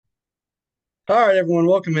All right, everyone,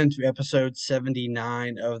 welcome into episode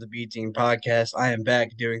 79 of the B Team podcast. I am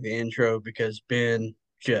back doing the intro because Ben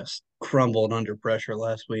just crumbled under pressure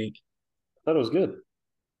last week. Thought it was good.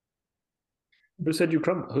 Who said you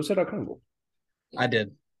crumble? Who said I crumbled? I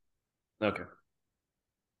did. Okay.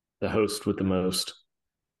 The host with the most.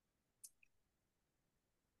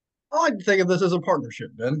 I like to think of this as a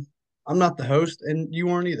partnership, Ben. I'm not the host, and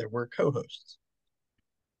you aren't either. We're co-hosts.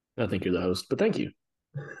 I think you're the host, but thank you.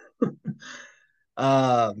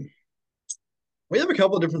 Um, we have a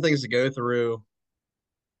couple of different things to go through.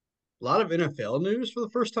 A lot of NFL news for the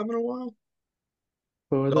first time in a while.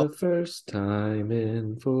 For Golf, the first time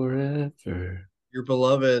in forever. your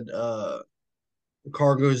beloved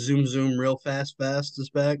car goes zoom zoom real fast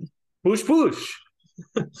is back. Push, push.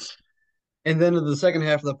 And then in the second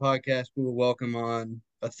half of the podcast, we will welcome on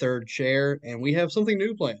a third chair, and we have something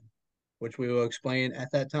new planned, which we will explain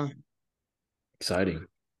at that time. Exciting.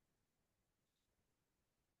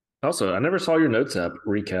 Also, I never saw your notes app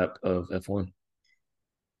recap of F1.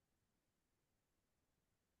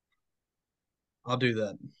 I'll do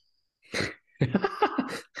that.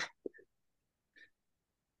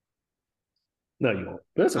 No, you won't.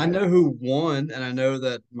 That's I okay. know who won, and I know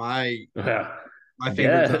that my Yeah. my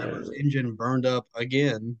favorite driver's Yeah. engine burned up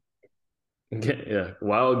again. Yeah.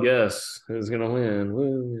 Wild guess. Who's going to win?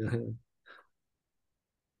 Woo.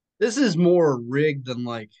 This is more rigged than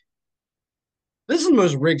this is the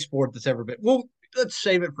most rigged sport that's ever been. Well, let's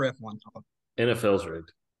save it for F1 talk. NFL's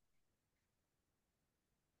rigged.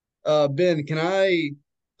 Ben, can I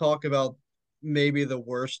talk about maybe the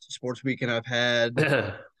worst sports weekend I've had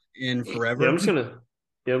Yeah, in I'm forever? just gonna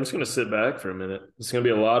I'm just gonna sit back for a minute. It's gonna be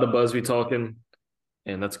a lot of Busby talking,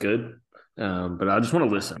 and that's good. But I just want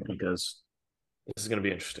to listen because this is gonna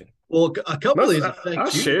be interesting. Well, a couple of Most these I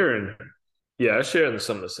affect you. share in yeah, I share in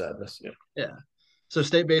some of the sadness. Yeah. So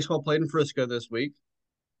state baseball played in Frisco this week.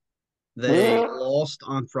 They Yeah. lost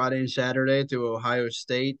on Friday and Saturday to Ohio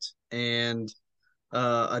State and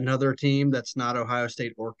another team that's not Ohio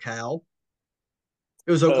State or Cal.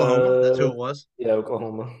 It was Oklahoma. That's who Uh, it was. yeah,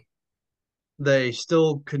 Oklahoma. They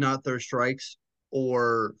still could not throw strikes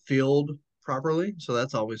or field properly, so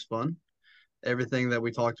that's always fun. Everything that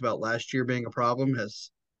we talked about last year being a problem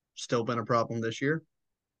has still been a problem this year.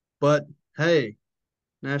 But hey,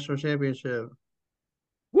 national championship.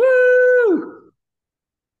 Woo!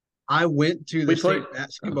 I went to the We played. state Oh,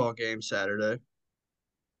 basketball game Saturday.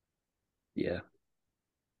 yeah,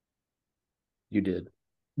 you did.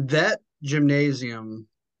 That gymnasium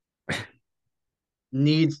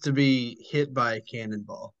needs to be hit by a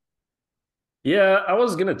cannonball. Yeah, I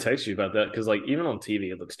was gonna text you about that because, like, even on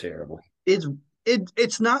TV, it looks terrible. It's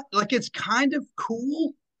it's not like it's kind of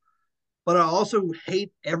cool, but I also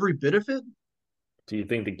hate every bit of it. Do you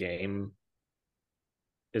think the game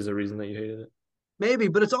is the reason that you hated it? Maybe,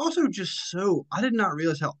 but it's also just so I did not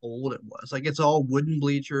realize how old it was. Like it's all wooden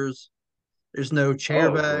bleachers. There's no chair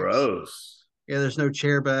Oh, backs. gross. Yeah, there's no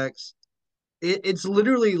chair backs. It's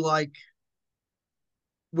literally like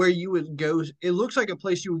where you would go. It looks like a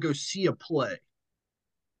place you would go see a play,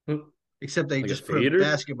 except they Like a just put a theater?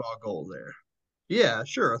 basketball goal there. Yeah,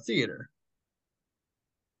 sure, a theater.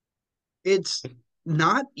 It's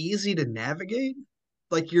not easy to navigate.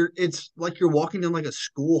 It's like you're walking down like a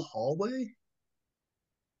school hallway.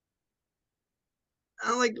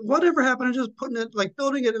 I'm like, whatever happened to just putting it like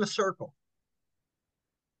building it in a circle?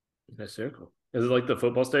 That's circle. Is it like the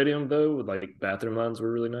football stadium though? With like bathroom lines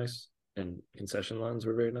were really nice and concession lines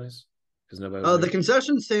were very nice because nobody was The there.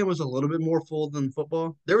 concession stand was a little bit more full than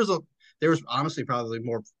football. There was honestly probably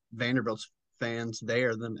more Vanderbilt's fans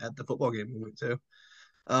there than at the football game we went to.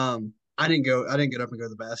 I didn't go. I didn't get up and go to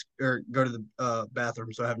the basket or go to the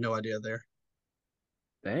bathroom, so I have no idea there.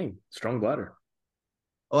 Dang, strong bladder.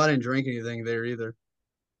 Oh, I didn't drink anything there either.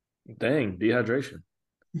 Dang, dehydration.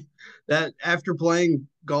 That after playing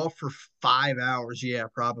golf for 5 hours, yeah,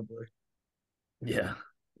 probably. Yeah,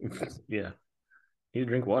 yeah. You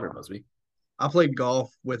drink water, must be. I played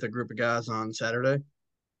golf with a group of guys on Saturday.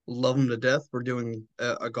 Love them to death. We're doing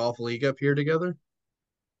a golf league up here together.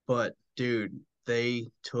 But dude,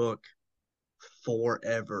 they took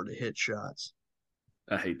forever to hit shots.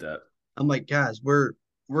 I hate that. I'm like, guys, we're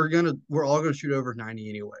all gonna shoot over 90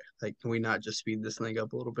 anyway. Like, can we not just speed this thing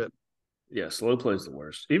up a little bit? Yeah, slow play is the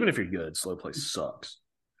worst. Even if you're good, slow play sucks.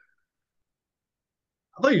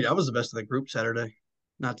 I thought I was the best of the group Saturday.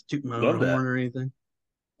 Not to toot my own Love horn that. or anything.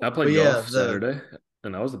 I But played yeah, golf the Saturday,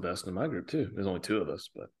 and I was the best in my group too. There's only two of us,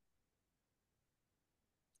 but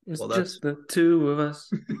it's well just that's the two of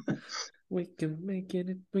us. We can make it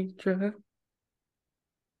if we try.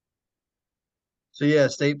 so yeah,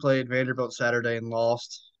 State played Vanderbilt Saturday and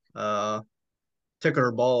lost. took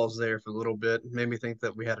our balls there for a little bit, made me think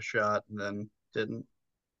that we had a shot, and then didn't.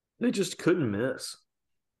 They just couldn't miss.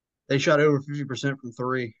 They shot over 50% from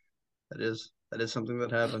three. That is something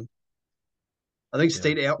that happened. I think Yeah.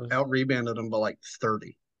 State out rebounded them by like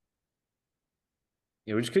 30.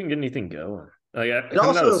 Yeah, we just couldn't get anything going. It Coming out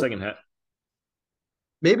of the also second half.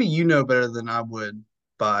 maybe you know better than I would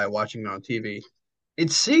by watching it on TV.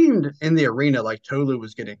 It seemed in the arena like Tolu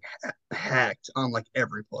was getting hacked on like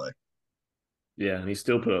every play. Yeah, and he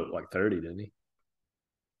still put up like 30, didn't he?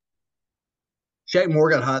 Shaq Moore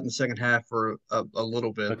got hot in the second half for a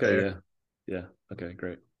little bit Okay, there. yeah. Yeah. Okay,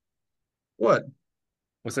 great. What?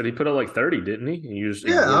 I said he put up like 30, didn't he? And you just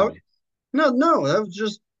Yeah, ignored me. no, that was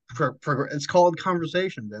just it's called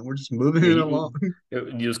conversation, Ben. We're just moving Yeah, it along.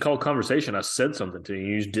 it was called conversation. I said something to you.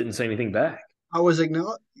 You just didn't say anything back. I was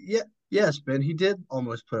ignoring. Yeah, yes, Ben. He did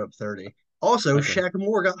almost put up 30. Also, Okay. Shaq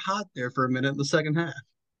Moore got hot there for a minute in the second half.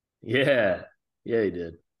 Yeah. Yeah, he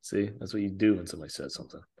did. See, that's what you do when somebody says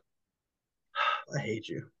something. I hate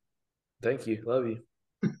you. Thank you. Love you.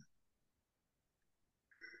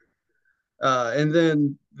 And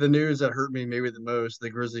then the news that hurt me maybe the most, the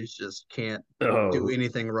Grizzlies just can't do Oh,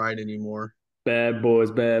 anything right anymore. bad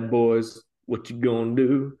boys, bad boys. What you gonna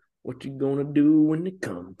do? What you gonna do when they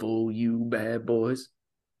come for you, bad boys?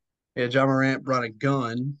 Yeah, John Morant brought a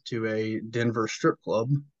gun to a Denver strip club.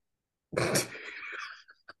 no,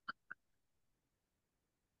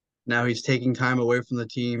 Now he's taking time away from the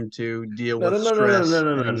team to deal no, with no, no, no, stress no,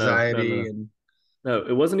 no, and no, no, no, anxiety. no. And No,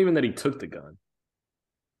 it wasn't even that he took the gun.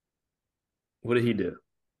 What did he do?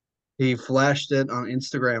 he flashed it on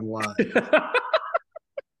Instagram Live,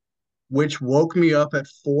 which woke me up at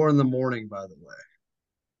 4 in the morning, by the way.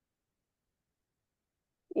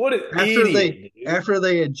 What an After they idiot, dude. after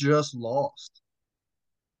they had just lost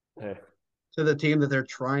Hey, to the team that they're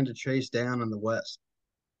trying to chase down in the West.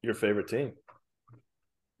 your favorite team.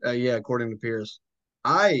 Yeah, according to Pierce.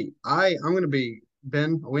 I'm gonna be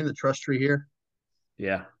Ben, are we in the trust tree here?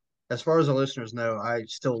 Yeah. As far as the listeners know, I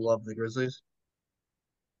still love the Grizzlies.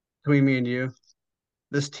 Between me and you,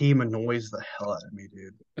 this team annoys the hell out of me,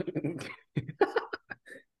 dude.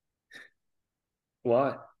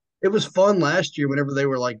 Why? It was fun last year whenever they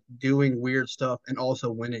were like doing weird stuff and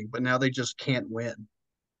also winning, but now they just can't win.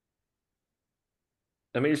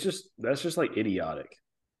 I mean, that's just like idiotic.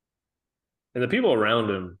 And the people around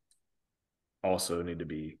him also need to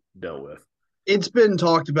be dealt with. It's been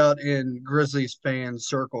talked about in Grizzlies fan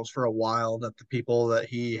circles for a while that the people that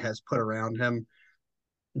he has put around him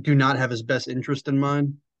do not have his best interest in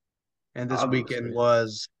mind. And this weekend Obviously.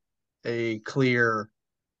 was a clear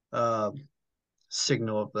uh,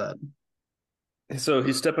 signal of that. So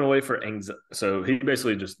he's stepping away for anxiety. So he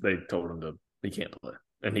basically just they told him to he can't play,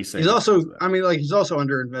 and he's He's saying it's also, because of that. I mean, like he's also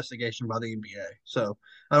under investigation by the NBA. So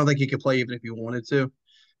I don't think he could play even if he wanted to.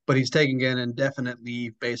 But he's taking an indefinite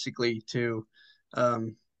leave basically to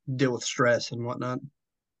um, deal with stress and whatnot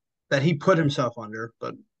that he put himself under.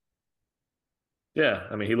 But Yeah,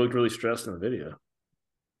 I mean he looked really stressed in the video.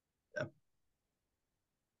 yeah.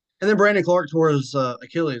 And then Brandon Clark tore his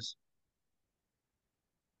Achilles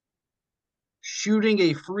shooting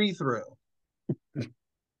a free throw.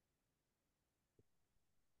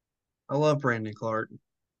 I love Brandon Clark.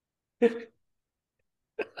 Are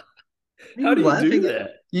How you do you do laughing at that?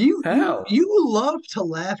 you? How? You love to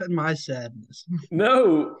laugh at my sadness.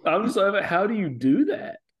 No, I'm just laughing. How do you do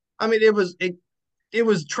that? I mean, it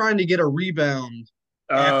was trying to get a rebound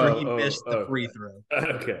after he missed the free Okay, throw.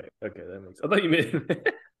 okay, okay. That makes. I thought you meant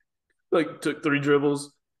like took three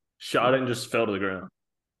dribbles, shot it, and just fell to the ground.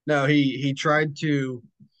 No, he tried to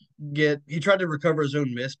recover his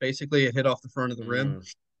own miss. Basically, it hit off the front of the rim,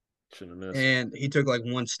 Mm, shouldn't have missed. and he took like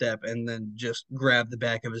one step and then just grabbed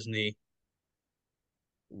the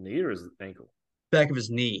Knee or his ankle? back of his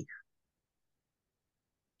knee.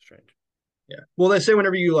 Strange. Yeah. Well, they say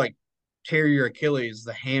whenever you like tear your Achilles,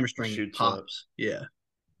 the It hamstring shoots up. pops. Yeah.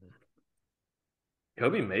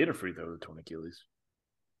 Kobe made a free throw with torn Achilles.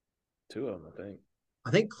 Two of them, I think.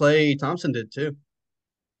 I think Clay Thompson did too.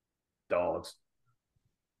 Dogs.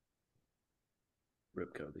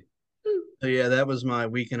 Rip Kobe. So yeah, that was my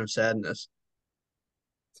weekend of sadness.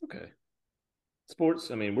 It's okay.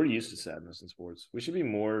 Sports. I mean, we're used to sadness in sports. We should be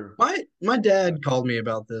more. My dad called me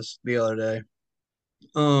about this the other day.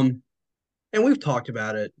 Um, and we've talked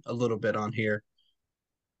about it a little bit on here.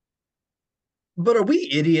 But are we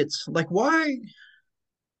idiots? Like why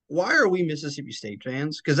are we Mississippi State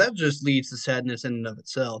fans? Because that just leads to sadness in and of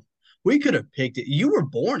itself. We could have picked it. You were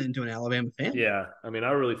born into an Alabama family. Yeah, I mean,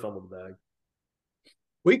 I really fumbled the bag.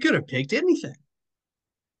 We could have picked anything.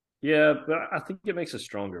 Yeah, but I think it makes us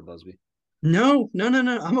stronger, Busby. No, no, no,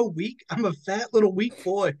 no. I'm a fat little weak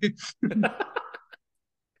boy.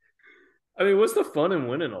 I mean, what's the fun in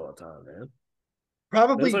winning all the time, man? That's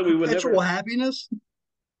Probably like we would perpetual never. happiness.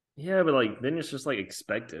 Yeah, but like then it's just like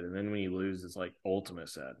expected, and then when you lose, it's like ultimate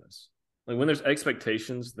sadness. Like when there's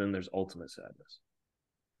expectations, then there's ultimate sadness.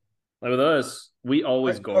 Like with us, we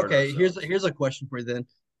always guard Okay, ourselves. here's a question for you then.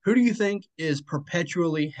 Who do you think is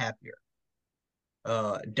perpetually happier?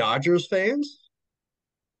 Dodgers fans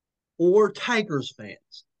or Tigers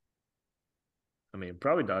fans? I mean,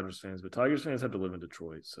 probably Dodgers fans, but Tigers fans have to live in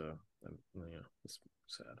Detroit, so it's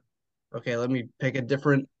sad. Okay, let me pick a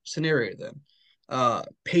different scenario then.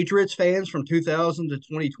 Patriots fans from 2000 to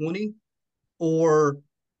 2020 or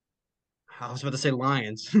I was about to say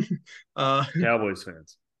Lions. uh Cowboys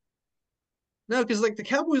fans. no, because like the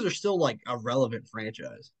Cowboys are still like a relevant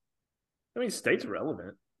franchise. I mean, state's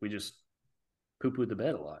relevant. We just poo pooed the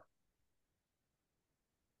bed a lot.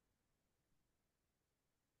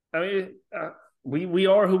 I mean, we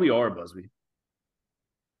are who we are, Busby.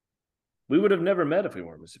 We would have never met if we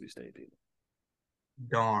weren't Mississippi State people.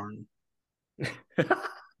 Darn. That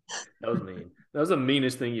was mean. That was the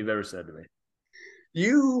meanest thing you've ever said to me.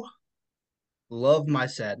 You love my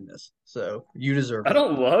sadness, so you deserve I that.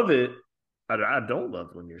 don't love it. I don't love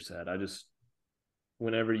when you're sad. I just,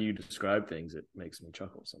 whenever you describe things, it makes me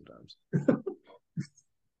chuckle sometimes.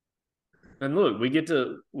 And look, we get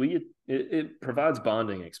it provides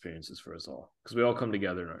bonding experiences for us all because we all come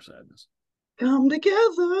together in our sadness. Come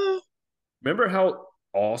together. Remember how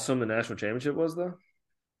awesome the national championship was, though?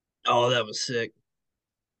 Oh, that was sick.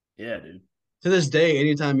 Yeah, dude. To this day,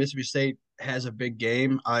 anytime Mississippi State has a big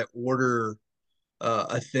game, I order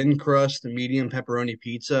a thin crust, a medium pepperoni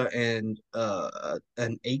pizza, and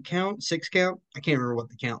an 8 count, 6 count. I can't remember what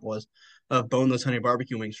the count was of boneless honey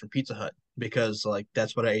barbecue wings from Pizza Hut because like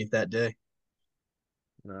that's what I ate that day.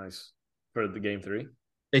 Nice for the game three.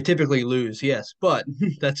 They typically lose, yes, but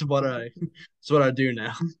that's what I do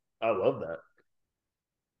now. I love that.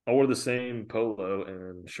 I wore the same polo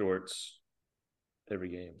and shorts every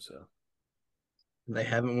game, so They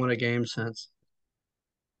haven't won a game since.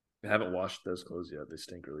 I haven't washed those clothes yet. They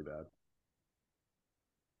stink really bad.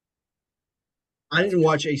 I That's didn't true,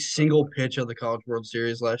 watch a by the single way. pitch of the College World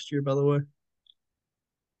Series last year, by the way.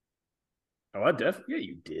 Oh, I definitely, yeah,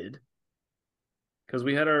 you did because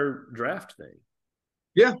we had our draft thing.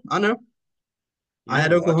 Yeah, I know. You I had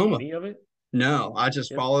didn't watch Oklahoma. any of it? No, I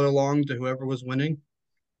just Yep. followed along to whoever was winning.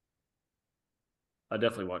 I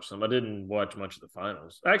definitely watched some. I didn't watch much of the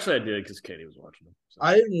finals. Actually, I did because Katie was watching them. So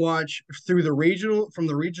I didn't watch through the regional, from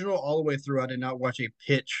the regional all the way through. I did not watch a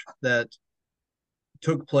pitch that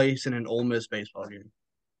took place in an Ole Miss baseball game.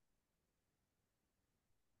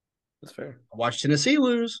 that's fair. I watched Tennessee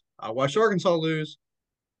lose. I watched Arkansas lose.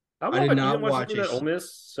 I I did watched. You not didn't watch any watch of that Ole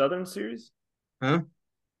Miss Southern series? huh?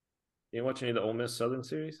 You didn't watch any of the Ole Miss Southern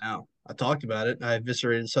series? No, I talked about it. I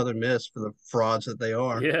eviscerated Southern Miss for the frauds that they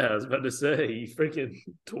are. Yeah, I was about to say you freaking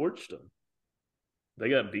torched them. They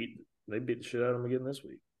got beat. They beat the shit out of them again this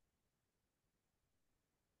week.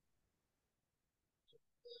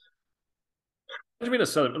 What do you mean a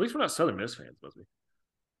Southern? At least we're not Southern Miss fans, must be.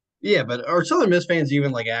 Yeah, but are Southern Miss fans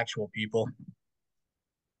even like actual people?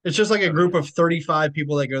 It's just like a I group mean, of 35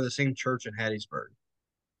 people that go to the same church in Hattiesburg.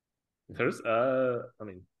 there's. I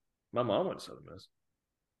mean, my mom went to Southern Miss.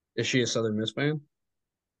 Is she a Southern Miss fan?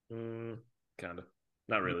 Mm, kind of.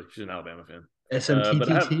 Not really. She's an Alabama fan. But I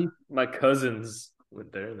have SMTTT? my cousins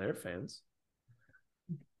went there and they're fans.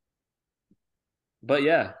 But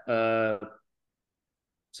yeah,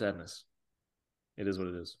 sadness. It is what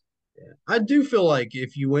it is. Yeah. I do feel like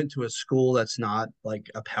if you went to a school that's not like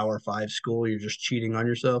a Power Five school, you're just cheating on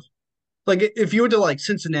yourself. Like if you went to like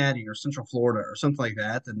Cincinnati or Central Florida or something like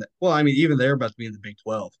that, then well, I mean, even they're about to be in the Big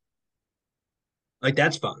 12. Like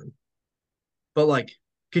that's fine. But like,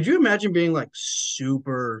 could you imagine being like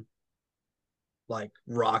super like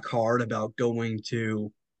rock hard about going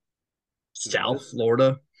to South Memphis,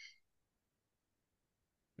 Florida?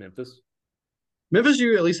 Memphis. Memphis,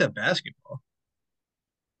 you at least have basketball.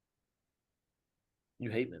 You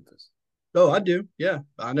hate Memphis. Oh, I do. Yeah,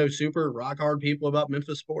 I know super rock hard people about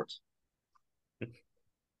Memphis sports.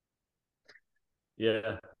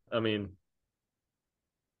 Yeah, I mean,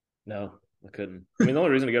 no, I couldn't. I mean, the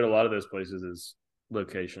only reason to go to a lot of those places is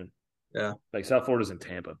location. Yeah, Like South Florida's in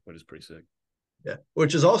Tampa, which is pretty sick. yeah.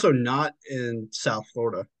 Which is also not in South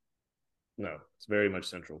Florida. No, it's very much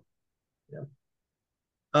central. Yeah.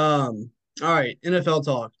 All right, NFL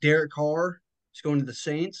talk. Derek Carr is going to the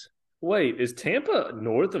Saints. Wait, is Tampa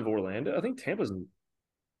north of Orlando? I think Tampa's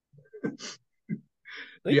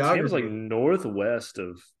like Geography. northwest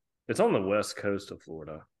of. It's on the west coast of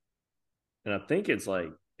Florida. and I think it's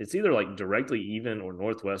either like directly even or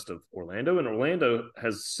northwest of Orlando, and Orlando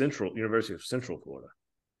has Central University of Central Florida.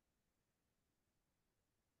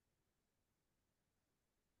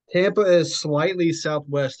 Tampa is slightly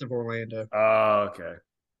southwest of Orlando. Oh, okay,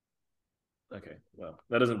 okay. Well,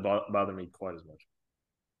 that doesn't bother me quite as much.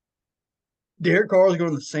 Derek Carr is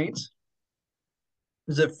going to the Saints.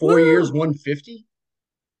 Is it 4 years, Woo! 150?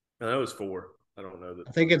 No, that was four. I don't know I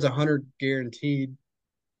that think one it's is. 100 guaranteed.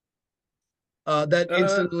 That Uh,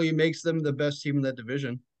 instantly makes them the best team in that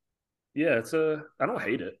division. yeah, it's a. I don't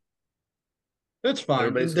hate it. That's They're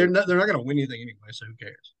fine. They're basically. not. They're not going to win anything anyway, so who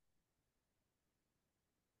cares?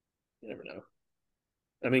 You never know.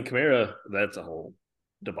 I mean, Kamara, that's a whole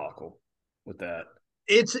debacle with that.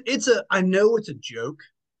 It's a. I know it's a joke,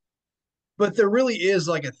 but there really is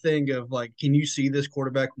like a thing of like, can you see this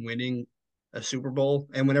quarterback winning a Super Bowl?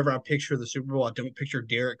 And whenever I picture the Super Bowl, I don't picture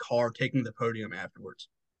Derek Carr taking the podium afterwards.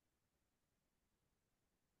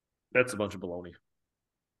 That's a bunch of baloney.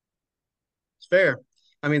 It's fair.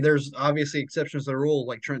 I mean, there's obviously exceptions to the rule,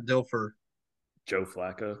 like Trent Dilfer, Joe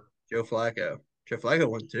Flacco. Joe Flacco. Joe Flacco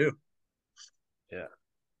won too. Yeah.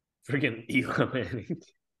 Freaking Eli Manning.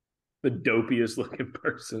 The dopiest looking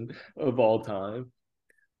person of all time.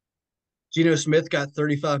 Geno Smith got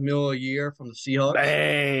 35 mil a year from the Seahawks.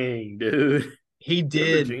 Bang, dude. He Good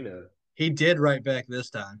for did. Gino. He did right back this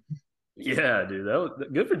time. Yeah, dude. That was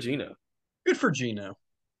good for Gino. Good for Geno.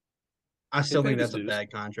 I He still think paid his that's a dues.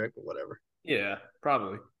 bad contract, but whatever. Yeah,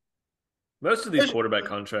 probably. Most of these quarterback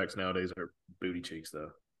contracts nowadays are booty cheeks, though.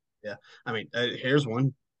 Yeah, I mean, here's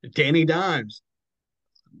one. Danny Dimes.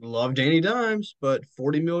 Love Danny Dimes, but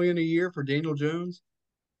 40 million a year for Daniel Jones.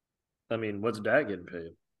 I mean, what's Dak getting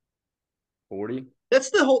paid? 40? That's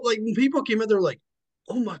the whole like when people came in, they're like,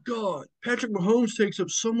 "Oh my God, Patrick Mahomes takes up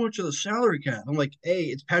so much of the salary cap." I'm like, "A,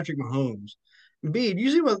 it's Patrick Mahomes. B, do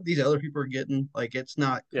you see what these other people are getting? Like, it's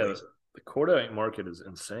not Yeah, crazy. the quarterback market is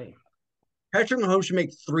insane. Patrick Mahomes should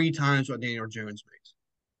make 3 times what Daniel Jones makes."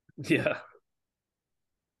 Yeah.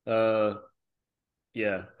 Uh,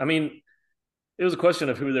 yeah. I mean, it was a question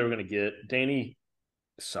of who they were going to get. Danny,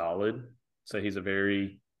 solid. So he's a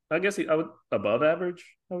very, I guess I would above average.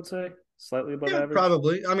 I would say slightly above Yeah, average.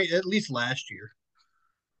 probably. I mean, at least last year.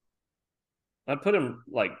 I'd put him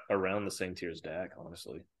like around the same tier as Dak,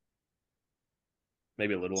 honestly.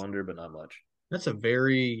 Maybe a little under, but not much. That's a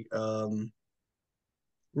very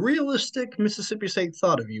realistic Mississippi State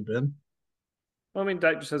thought of you, Ben. Well, I mean,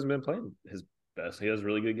 Dak just hasn't been playing his best. He has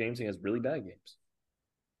really good games. He has really bad games.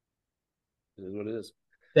 It is what it is.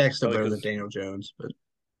 Dak's still Probably better than because, Daniel Jones, but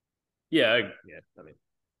yeah. I mean,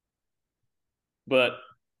 but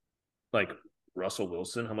like Russell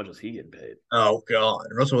Wilson, how much is he getting paid? oh God,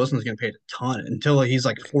 Russell Wilson's getting paid a ton until he's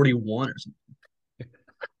like 41 or something.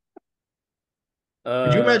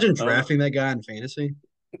 Could you imagine I don't drafting that guy in fantasy?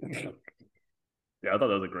 know. Yeah, I thought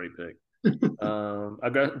that was a great pick. I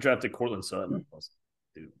got drafted Cortland Sutton. I was,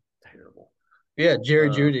 dude, terrible. Yeah, Jerry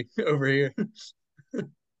Uh, Judy over here.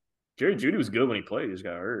 Jerry Judy was good when he played. He just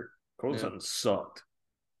got hurt. Cortland Yeah, Sutton sucked.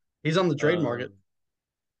 he's on the trade market. Um,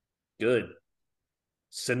 good.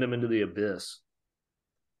 Send him into the abyss.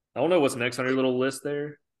 I don't know what's next on your little list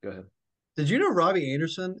there. Go ahead. Did you know Robbie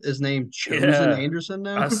Anderson is named Chosen Yeah, Anderson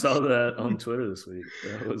now? I saw that on Twitter this week.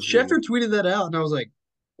 That was Schefter the tweeted that out, and I was like,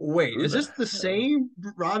 "Wait, who is the this the hell? same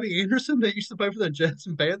Robbie Anderson that used to play for the Jets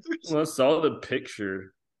and Panthers?" Well, I saw the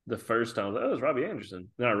picture the first time. I was like, oh, it's Robbie Anderson.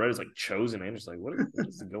 Then I read it's like Chosen Anderson. Like, what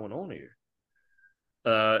is going on here?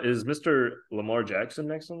 Is Mr. Lamar Jackson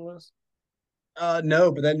next on the list?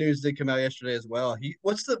 No, but that news did come out yesterday as well.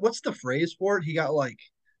 What's the phrase for it? He got like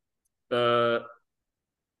Uh,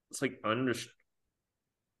 it's like under some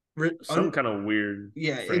un, kind of weird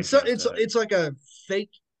yeah, franchise tag. it's like a fake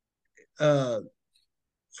uh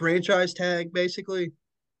franchise tag basically.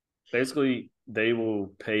 Basically, they will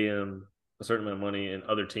pay him a certain amount of money, and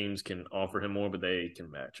other teams can offer him more, but they can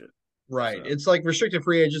match it. Right. So It's like restricted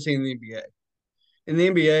free agency in the NBA. In the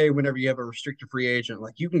NBA, whenever you have a restricted free agent,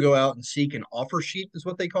 like you can go out and seek an offer sheet, is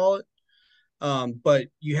what they call it. But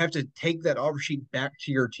you have to take that offer sheet back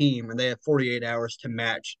to your team, and they have 48 hours to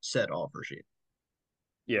match said offer sheet.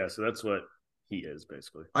 yeah, so that's what he is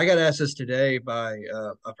basically. I got asked this today by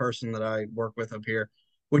a person that I work with up here.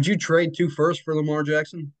 Would you trade 2 firsts for Lamar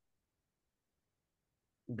Jackson?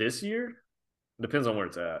 This year depends on where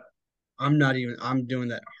it's at. I'm not even. I'm doing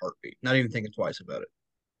that in a heartbeat. Not even thinking twice about it.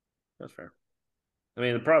 That's fair. I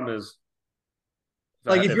mean, the problem is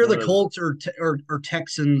Like if if you're one the of those. Colts or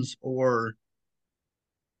Texans or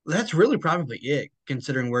that's really probably it,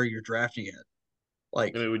 considering where you're drafting it. I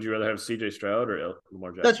Like mean, would you rather have C.J. Stroud or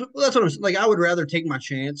Lamar that's Jackson? what that's what I'm like. I would rather take my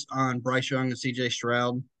chance on Bryce Young and C.J.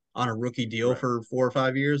 Stroud on a rookie deal Right. for 4 or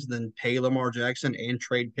 5 years, then pay Lamar Jackson and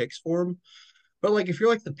trade picks for him. But like if you're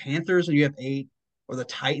like the Panthers and you have 8, or the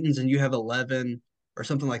Titans and you have 11, or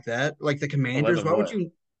something like that, like the Commanders, 11 why would what?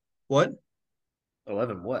 you what?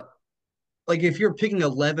 11 what? Like if you're picking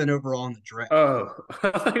 11 overall in the draft. Oh,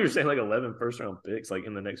 I thought you were saying like 11 first round picks like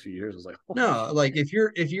in the next few years. I was like, holy No, shit. like if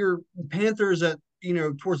you're Panthers at,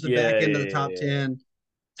 towards the back Yeah, end of yeah, the top yeah, yeah. 10,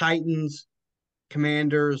 Titans,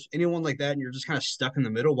 Commanders, anyone like that, and you're just kind of stuck in the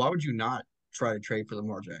middle, why would you not try to trade for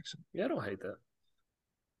Lamar Jackson? Yeah, I don't hate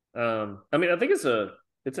that. I mean, I think it's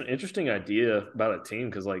an interesting idea about a team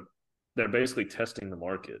because like they're basically testing the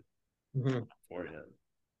market Mhm. for him.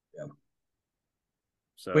 Yeah.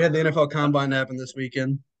 We had So, the NFL uh, Combine happen this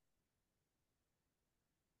weekend.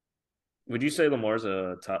 would you say Lamar's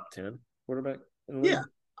a top 10 quarterback in the Yeah,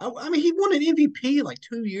 league? I mean he won an MVP like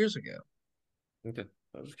 2 years ago. Okay,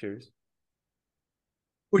 I was just curious.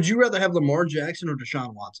 Would you rather have Lamar Jackson or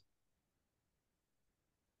Deshaun Watson?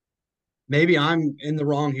 Maybe I'm in the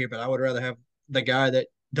wrong here, but I would rather have the guy that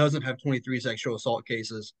doesn't have 23 sexual assault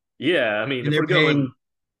cases, Yeah, I mean, and if they're we're going,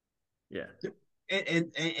 paying yeah,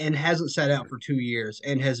 and hasn't sat out for 2 years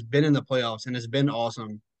and has been in the playoffs and has been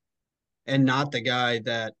awesome, and not the guy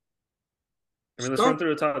that I mean, let's run stunk,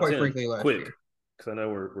 through the top quite 10 frankly, last quick year. because I know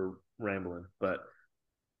we're rambling, but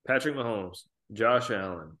Patrick Mahomes, Josh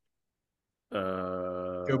Allen,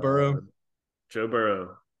 Joe uh, Burrow, Joe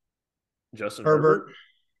Burrow, Justin Herbert. Herbert.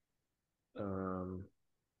 Um,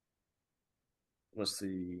 let's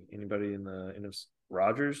see, anybody in the NFC?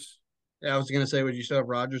 Rogers, Yeah, I was gonna say, would you still have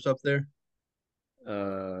Rodgers up there?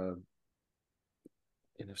 uh,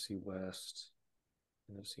 NFC West,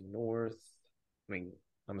 NFC North. I mean,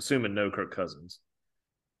 I'm assuming no Kirk Cousins.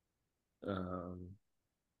 Um,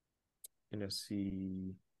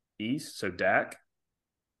 NFC East, so Dak,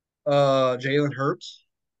 Jalen Hurts.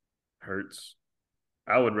 Hurts.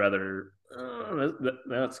 I would rather.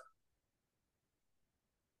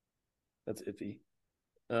 That's iffy.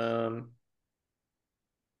 Um,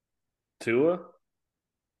 Tua.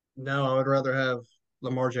 No, I would rather have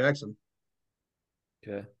Lamar Jackson.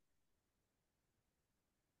 Okay.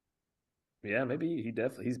 Yeah, maybe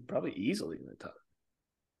he's probably easily in the top.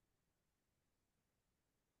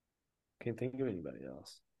 Can't think of anybody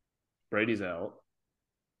else. Brady's out.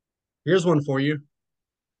 Here's one for you: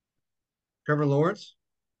 Trevor Lawrence.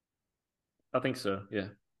 I think so. Yeah,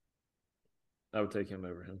 I would take him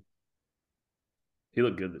over him. He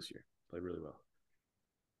looked good this year. Played really well.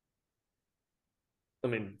 I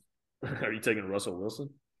mean, are you taking Russell Wilson,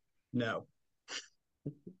 No,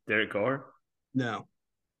 Derek Carr? no.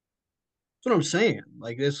 That's what I'm saying.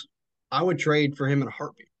 Like this, I would trade for him in a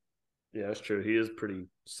heartbeat. Yeah, that's true. He is pretty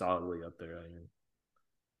solidly up there. I mean,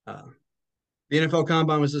 Uh, the NFL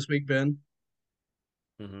Combine was this week, Ben.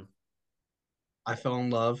 mm-hmm. I fell in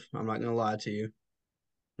love. I'm not gonna lie to you.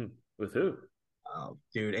 With who?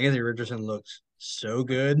 Dude, Anthony Richardson looks so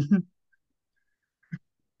good.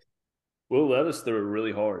 Will Levis threw it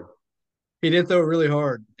really hard. He did throw it really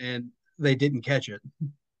hard, and they didn't catch it.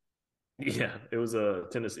 Yeah, it was a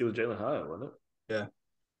tennis. It was Jalen Hyatt, wasn't it? Yeah.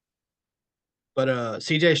 But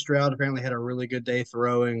CJ Stroud apparently had a really good day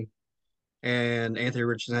throwing, and Anthony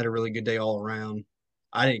Richardson had a really good day all around.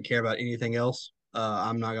 I didn't care about anything else.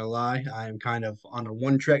 I'm not gonna lie. I am kind of on a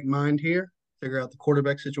one-track mind here. Figure out the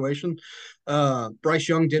quarterback situation. Bryce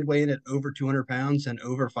Young did weigh in at over 200 pounds and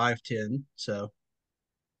over 5'10", so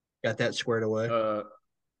got that squared away. Uh,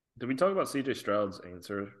 did we talk about CJ Stroud's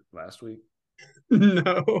answer last week?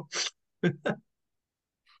 No,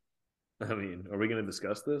 I mean, are we going to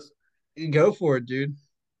discuss this? go for it, dude.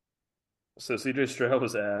 So CJ Stroud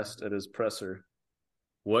was asked at his presser,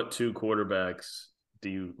 "What two quarterbacks do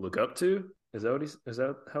you look up to?" Is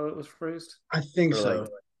that how it was phrased, I think or like so.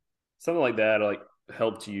 something like that, or like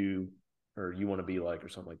helped you, or you want to be like, or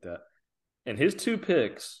something like that? And his two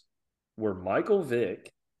picks were Michael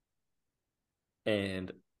Vick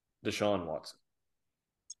and Deshaun Watson.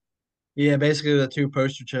 Yeah, basically the two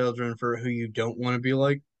poster children for who you don't want to be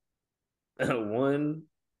like. One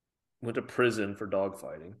went to prison for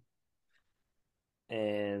dogfighting,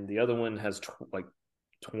 and the other one has like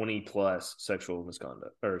 20 plus sexual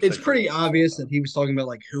misconduct or It's pretty sexual assault. obvious that he was talking about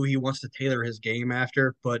like who he wants to tailor his game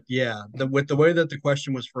after. But yeah, with the way that the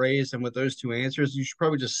question was phrased and with those two answers, you should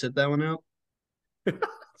probably just sit that one out. It's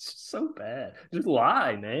so bad. Just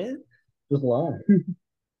lie, man. Just lie.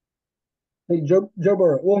 Hey, Joe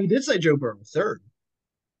Burrow. Well, he did say Joe Burrow third.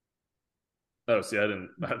 Oh, see,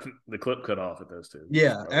 the clip cut off at those two, which is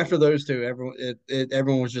Yeah, probably after those two,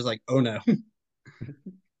 everyone was just like, "Oh no."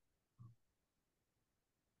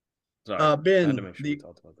 sorry. I had to Ben, make sure we the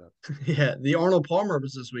talked about that. yeah, the Arnold Palmer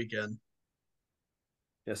was this weekend.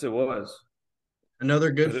 Yes, it was.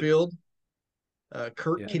 Another good But it, field.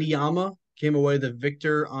 Kurt yeah, Kitayama came away the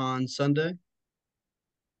victor on Sunday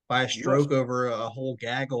by a you watched. stroke over a whole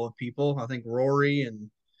gaggle of people. I think Rory and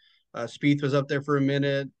Spieth was up there for a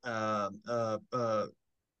minute. Scotty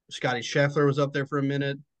Scheffler was up there for a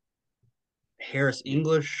minute. Harris You,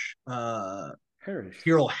 English, Harris.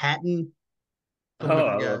 Tyrrell Hatton, a couple Oh,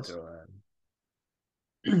 I different love guys. Terrell.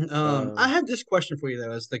 I Um, have this question for you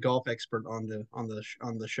though, as the golf expert on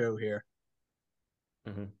the show here.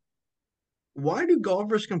 mhm. Why do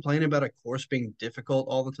golfers complain about a course being difficult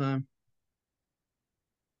all the time?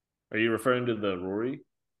 Are you referring to the Rory It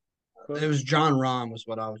quote? was John Rahm was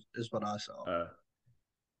what I was is what I saw. Uh,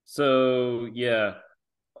 so yeah,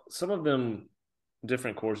 some of them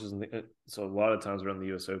different courses, so a lot of times around the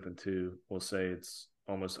U.S. Open too, will say it's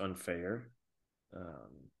almost unfair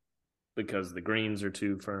um, because the greens are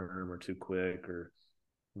too firm or too quick, or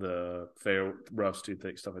the fair rough's too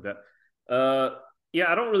thick, stuff like that. Yeah,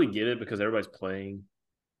 I don't really get it because everybody's playing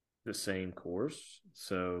the same course,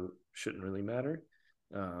 so shouldn't really matter.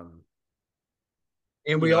 Um,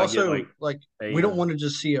 And we I get like also like we a don't want to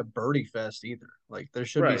just see a birdie fest either. Like there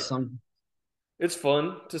should be right. some. It's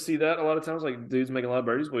fun to see that a lot of times, like dudes making a lot of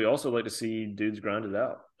birdies, but we also like to see dudes grind it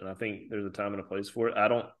out. And I think there's a time and a place for it. I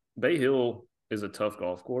don't. Bay Hill is a tough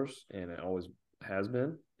golf course, and it always has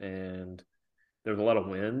been. And there was a lot of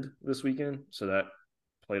wind this weekend, so that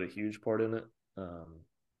played a huge part in it. Um,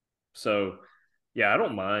 so yeah, I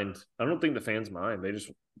don't mind. I don't think the fans mind.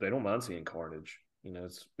 They don't mind seeing carnage.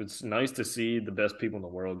 It's nice to see the best people in the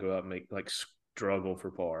world go out and make like struggle for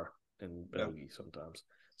par and Yeah. bogey sometimes.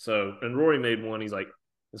 So and Rory made one. He's like,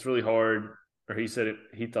 it's really hard, or he said it.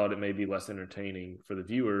 He thought it may be less entertaining for the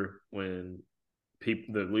viewer when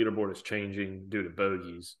the leaderboard is changing due to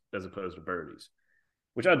bogeys as opposed to birdies,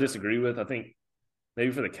 which I disagree with. I think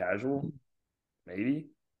maybe for the casual, maybe,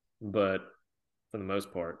 but for the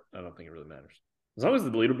most part, I don't think it really matters. As long as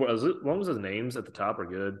the leaderboard, as long as the names at the top are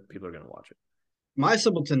good, people are going to watch it. My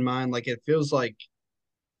simpleton mind, like it feels like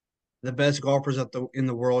the best golfers in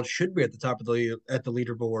the world should be at the top of the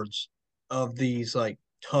leaderboards of these like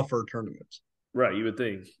tougher tournaments. Right, you would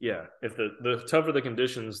think, yeah. If the tougher the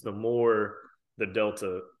conditions, the more the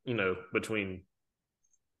delta, between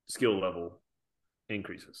skill level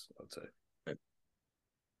increases. I would say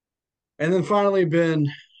And then finally, Ben,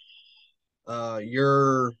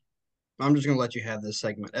 your I'm just gonna let you have this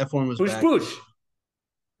segment. F1 was push back. push.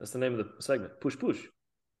 That's the name of the segment. Push push.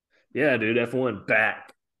 Yeah, dude. F1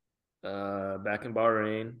 back. Back in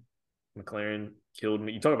Bahrain. McLaren killed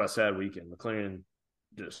me. You talk about sad weekend. McLaren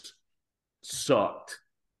just sucked.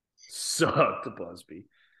 Sucked Busby.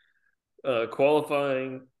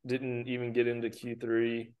 Qualifying didn't even get into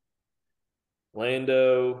Q3.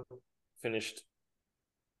 Lando finished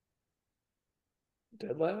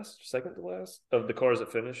dead last, second to last of the cars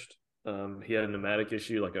that finished. He had a pneumatic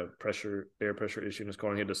issue, like a air pressure issue in his car,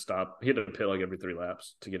 and he had to stop. He had to pit like every 3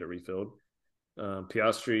 laps to get it refilled.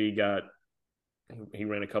 Piastri he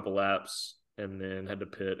ran a couple laps and then had to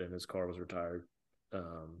pit, and his car was retired.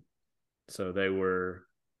 Um, so they were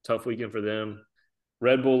tough weekend for them.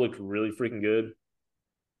 Red Bull looked really freaking good.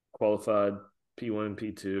 Qualified P1,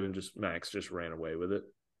 P2, and just Max just ran away with it.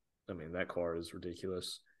 I mean, that car is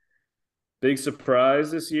ridiculous. Big surprise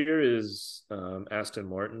this year is Aston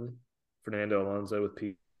Martin, Fernando Alonso with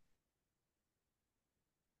P.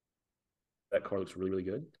 That car looks really, really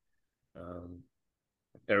good. Um,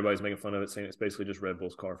 Everybody's making fun of it, saying it's basically just Red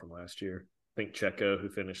Bull's car from last year. I think Checo, who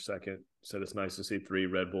finished second, said it's nice to see 3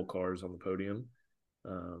 Red Bull cars on the podium.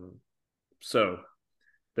 Um, so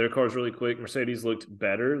their car's really quick. Mercedes looked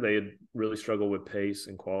better. They had really struggled with pace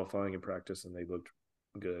and qualifying and practice, and they looked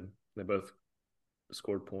good. They both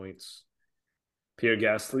scored points. Pierre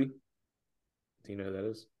Gasly, do you know who that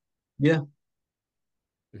is? Yeah.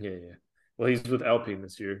 Yeah, yeah. Well, he's with Alpine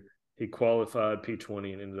this year. He qualified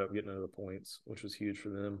P20 and ended up getting other points, which was huge for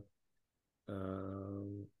them.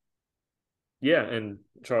 Um, yeah, and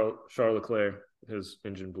Charles Leclerc, his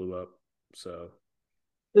engine blew up. So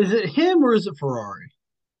Is it him or is it Ferrari?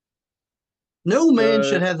 No man uh,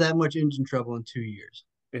 should have that much engine trouble in 2 years.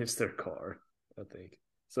 it's their car, I think.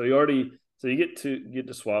 So you get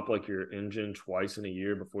to swap like your engine twice in a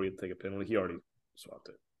year before you take a penalty. He already swapped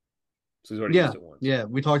it, so he's already Yeah, used it once. yeah.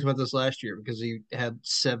 We talked about this last year because he had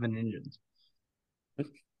 7 engines.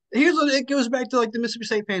 Here's what it goes back to like the Mississippi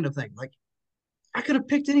State fandom thing. Like I could have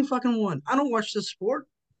picked any fucking one. I don't watch this sport.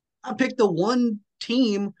 I picked the one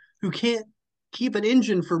team who can't keep an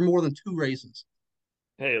engine for more than 2 races.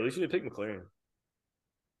 Hey, at least you didn't pick McLaren.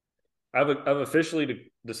 I've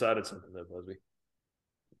officially decided something though, Busby.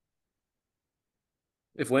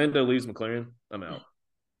 If Lando leaves McLaren, I'm out.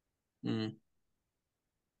 Mm.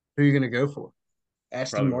 Who are you going to go for?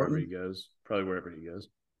 Aston Probably wherever he Martin? goes. Probably wherever he goes.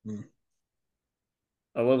 Mm.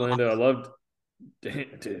 I love Lando. I loved,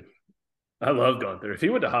 dude. I love going through. If he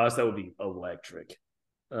went to Haas, that would be electric.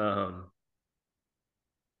 Um,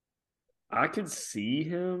 I could see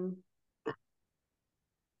him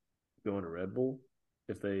going to Red Bull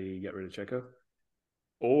if they get rid of Checo.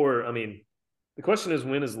 Or, I mean, the question is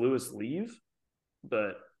when does Lewis leave?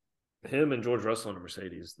 But him and George Russell in a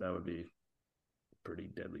Mercedes, that would be a pretty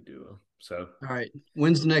deadly duo. So All right.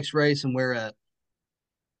 When's the next race and where at?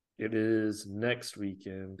 it is next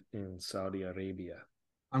weekend in Saudi Arabia.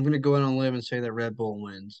 I'm going to go out on a limb and say that Red Bull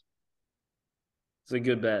wins. It's a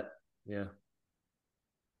good bet. Yeah.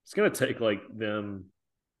 It's gonna take like them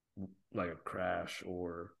like a crash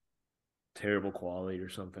or terrible quality or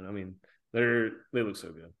something. I mean, they look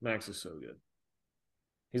so good. Max is so good.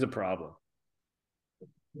 He's a problem.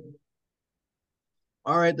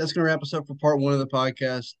 All right. That's going to wrap us up for part one of the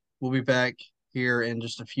podcast. We'll be back here in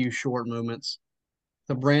just a few short moments.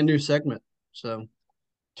 It's a brand new segment. So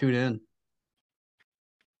tune in.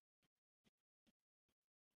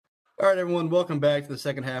 All right, everyone. Welcome back to the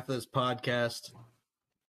second half of this podcast.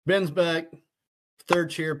 Ben's back. Third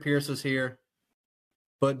chair. Pierce is here.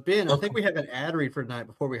 But Ben, I think we have an ad read for tonight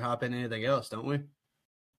before we hop into anything else, don't we?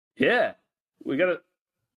 Yeah, we got a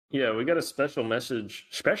we got a special message.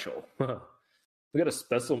 Special. We got a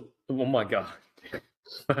special. Oh my god, I'm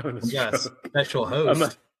having a Yes, stroke. special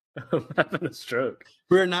host. I'm having a stroke.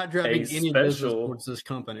 We're not driving A any business special- towards this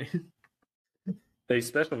company. A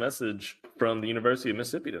special message from the University of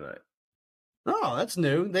Mississippi tonight. Oh, that's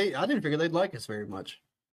new. I didn't figure they'd like us very much.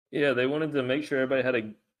 Yeah, they wanted to make sure everybody had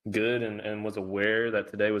a good and was aware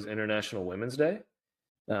that today was International Women's Day.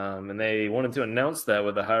 And they wanted to announce that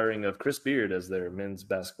with the hiring of Chris Beard as their men's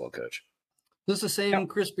basketball coach. This is the same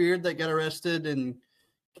Chris Beard that got arrested and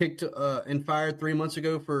kicked and fired 3 months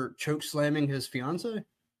ago for choke slamming his fiance?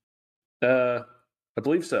 I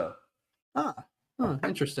believe so.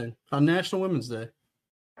 Interesting. On National Women's Day.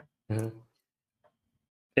 Mm-hmm.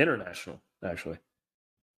 International, actually.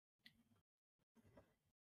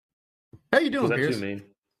 How you doing, Was that Pierce? too mean?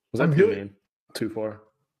 Was that I'm too good. mean? Too far?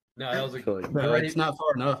 No, that was I feel like- No, it's not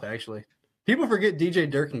far enough, actually. People forget DJ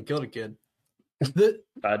Durkin killed a kid.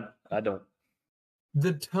 I don't.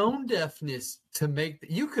 the tone deafness to make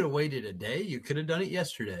you could have waited a day. You could have done it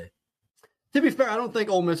yesterday. To be fair, I don't think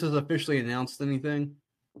Ole Miss has officially announced anything,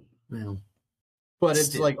 Well, but it's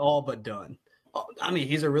Still. like all but done. I mean,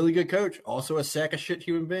 he's a really good coach. Also a sack of shit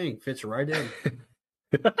human being. Fits right in.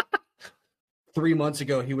 3 months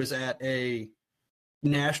ago, he was at a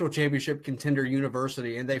national championship contender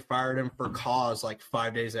university, and they fired him for cause like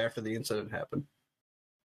 5 days after the incident happened.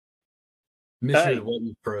 mission Hey. of what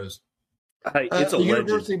you pros. Hey, it's a the legend.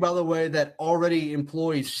 university, by the way, that already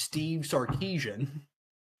employs Steve Sarkisian.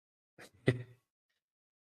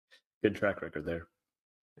 Good track record there.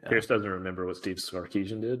 Yeah. Pierce doesn't remember what Steve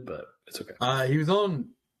Sarkisian did, but it's okay. He was on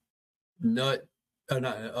Nut.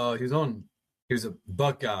 He was a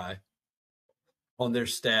Buckeye on their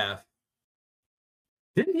staff.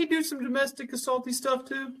 Didn't he do some domestic assaulty stuff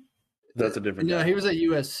too? That's a different No, guy. he was at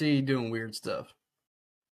USC doing weird stuff.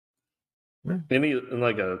 And he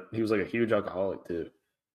was like a huge alcoholic too.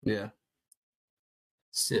 Yeah.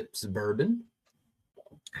 Sips bourbon.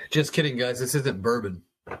 Just kidding, guys. This isn't bourbon.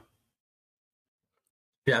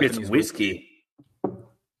 It's whiskey.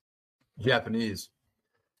 Japanese.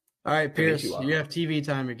 All right, Pierce, you are. you have TV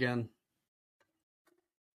time again.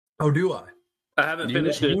 Oh, do I? I haven't You-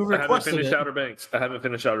 finished it. you I haven't requested finished it. Outer Banks. I haven't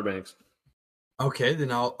finished Outer Banks. Okay,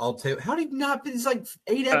 then I'll tell you. How did you not? It's like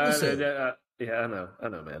 8 episodes. Yeah, I know,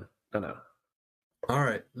 man. I know. All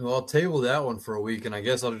right. Well, I'll table that one for a week, and I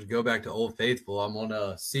guess I'll just go back to Old Faithful. I'm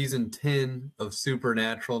on season 10 of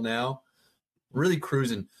Supernatural now. Really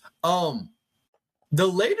cruising. The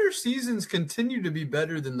later seasons continue to be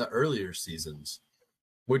better than the earlier seasons,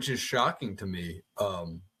 which is shocking to me.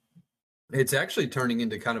 It's actually turning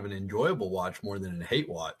into kind of an enjoyable watch more than a hate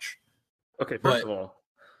watch. Okay, first But- of all,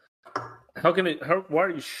 why are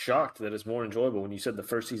you shocked that it's more enjoyable when you said the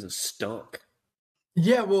first season stunk?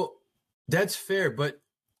 Yeah, well, that's fair, but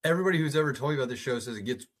everybody who's ever told me about this show says it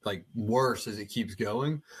gets like worse as it keeps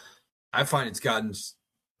going. I find it's gotten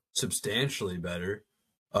substantially better.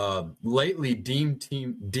 Lately, Dean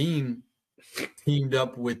teamed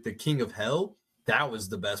up with the King of Hell. That was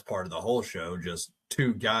the best part of the whole show. Just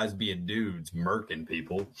two guys being dudes, murking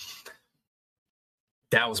people.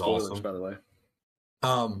 That was Spoilers, awesome. by the way.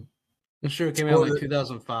 The show came out in like Spoiler-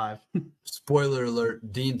 2005. Spoiler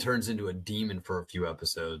alert: Dean turns into a demon for a few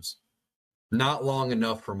episodes. Not long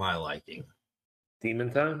enough for my liking.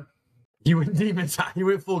 Demon time. He went demons. He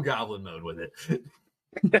went full goblin mode with it.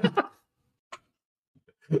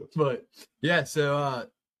 But yeah, so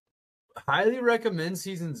highly recommend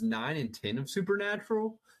seasons 9 and 10 of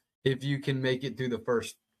Supernatural if you can make it through the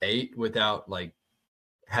first 8 without like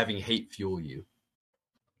having hate fuel you.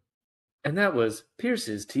 And that was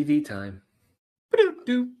Pierce's TV time.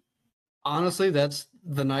 Honestly, that's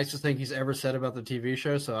the nicest thing he's ever said about the TV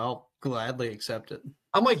show, so I'll gladly accept it.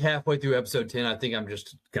 I'm like halfway through episode 10. I think I'm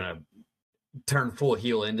just gonna turn full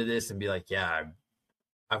heel into this and be like, yeah,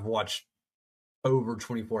 I've watched over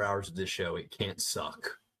 24 hours of this show. It can't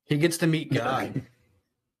suck. He gets to meet God.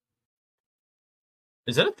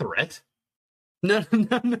 Is that a threat? No.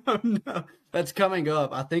 That's coming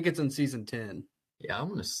up. I think it's in season 10. Yeah, I'm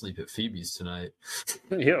gonna sleep at Phoebe's tonight.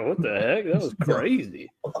 Yeah, what the heck? That was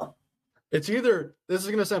crazy. It's either, this is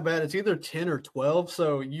going to sound bad, it's either 10 or 12,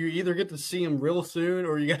 so you either get to see him real soon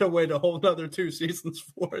or you got to wait a whole another 2 seasons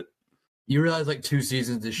for it. You realize like 2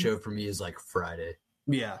 seasons of this show for me is like Friday.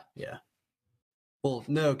 Yeah. Well,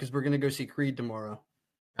 no, because we're going to go see Creed tomorrow.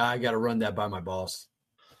 I got to run that by my boss.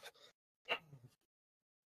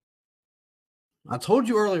 I told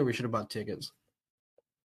you earlier we should have bought tickets.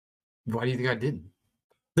 Why do you think I didn't?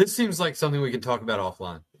 This seems like something we can talk about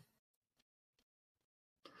offline.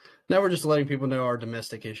 Now we're just letting people know our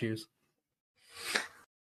domestic issues.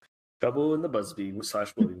 Trouble in the Busby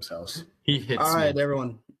 / Williams house. He hits All right, me.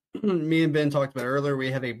 everyone. Me and Ben talked about earlier.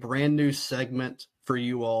 We have a brand new segment for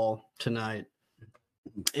you all tonight.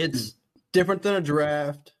 It's different than a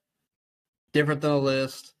draft, different than a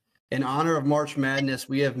list. In honor of March Madness,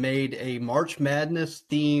 we have made a March Madness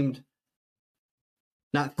themed,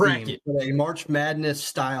 not bracket, but a March Madness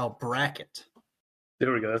style bracket.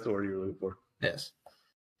 There we go. That's the word you were looking for. Yes.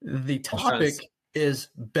 The topic is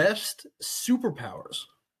best superpowers.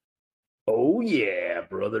 Oh, yeah,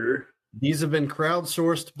 brother. These have been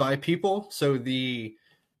crowdsourced by people, so the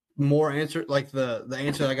more answer, like the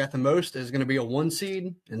answer that I got the most is going to be a 1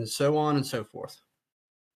 seed, and so on and so forth.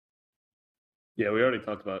 Yeah, we already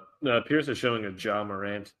talked about. Pierce is showing a Ja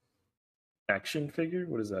Morant action figure.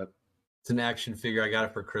 What is that? It's an action figure. I got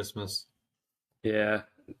it for Christmas. Yeah.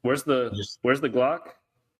 Where's the Glock?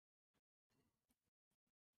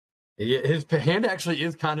 Yeah, his hand actually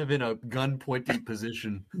is kind of in a gun pointing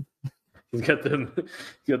position. He's got them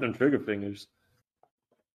trigger fingers.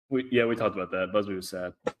 We talked about that. Busby was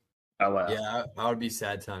sad. I laughed. Yeah, I would be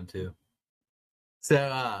sad time too.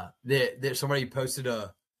 So there somebody posted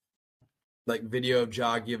a like video of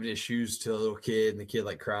Ja giving his shoes to a little kid and the kid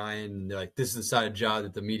like crying, and they're like, this is the side of Ja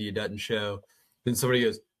that the media doesn't show. Then somebody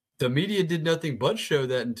goes, the media did nothing but show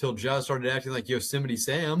that until Ja started acting like Yosemite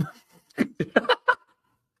Sam.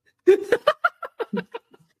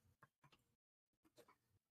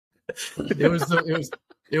 It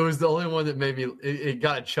was the only one that made me. It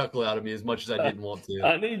got a chuckle out of me as much as I didn't want to.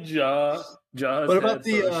 I need Ja. What about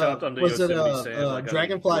the was it like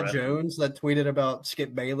Dragonfly Jones that tweeted about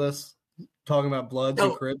Skip Bayless talking about Bloods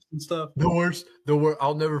and Crips and stuff? The worst.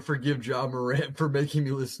 I'll never forgive Ja Morant for making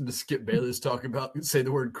me listen to Skip Bayless talk about say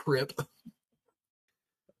the word Crip.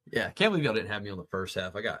 Yeah, can't believe y'all didn't have me on the first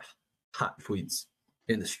half. I got hot tweets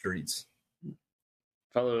in the streets.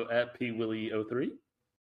 Follow at PWilly03.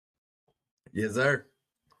 Yes, sir.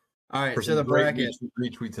 All right, so the bracket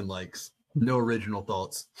retweets and likes. No original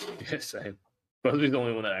thoughts. Yeah, same. Busby's the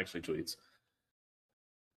only one that actually tweets.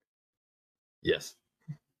 Yes.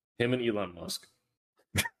 Him and Elon Musk.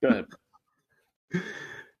 Go ahead.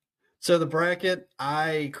 So the bracket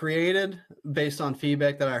I created based on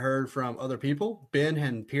feedback that I heard from other people. Ben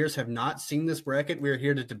and Pierce have not seen this bracket. We're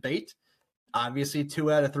here to debate. Obviously,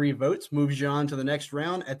 2 out of 3 votes moves you on to the next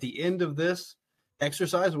round. At the end of this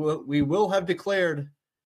exercise, we will have declared,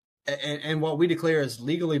 and what we declare is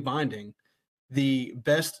legally binding, the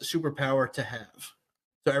best superpower to have.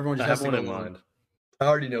 So everyone just has to one go in along. mind. I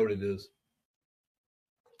already know what it is.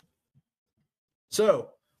 So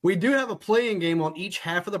we do have a playing game on each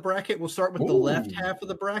half of the bracket. We'll start with the left half of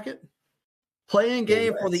the bracket. Playing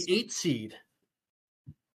game for the 8 seed.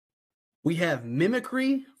 We have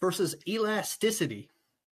mimicry versus elasticity.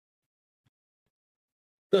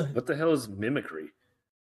 What the hell is mimicry?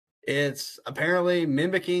 It's apparently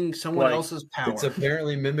mimicking someone else's power. It's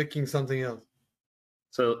apparently mimicking something else.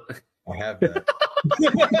 So I have that.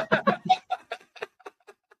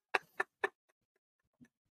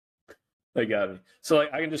 They got me. So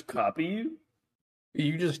like I can just copy you?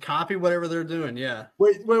 You just copy whatever they're doing, yeah.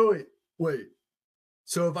 Wait.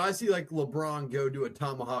 So if I see like LeBron go do a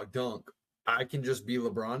tomahawk dunk, I can just be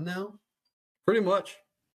LeBron now? Pretty much.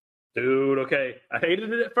 Dude, okay. I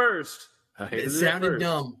hated it at first. It sounded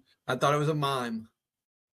dumb. I thought it was a mime.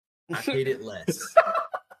 I hate it less.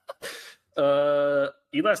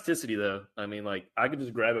 Elasticity though. I mean, like I could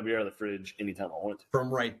just grab a beer out of the fridge anytime I want to. From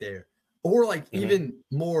right there. Or like even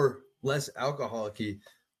more, less alcoholic-y.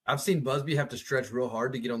 I've seen Busby have to stretch real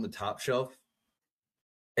hard to get on the top shelf.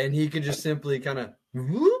 And he could just simply kind of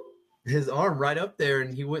whoop his arm right up there,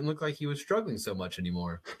 and he wouldn't look like he was struggling so much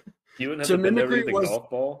anymore. You wouldn't have to bend over the golf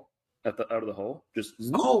ball out of the hole. Just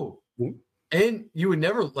and you would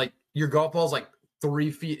never like your golf ball's like 3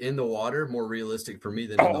 feet in the water. More realistic for me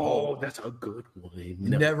than in the hole. Oh, that's a good one.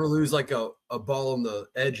 Never lose like a ball on the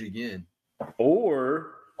edge again.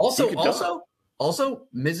 Or also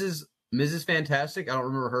Mrs. Fantastic. I don't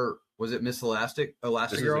remember her. Was it Miss Elastic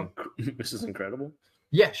Girl? Mrs. Incredible.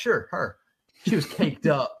 Yeah, sure, her. She was caked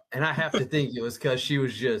up, and I have to think it was because she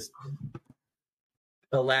was just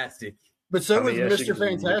elastic. But so was Mr.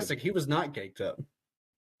 Fantastic. He was not caked up.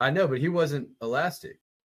 I know, but he wasn't elastic.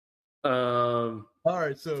 All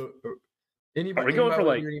right, so are we going for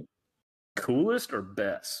like coolest or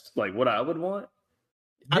best? Like what I would want?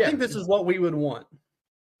 I think this is what we would want.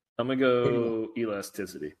 I'm gonna go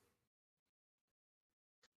elasticity.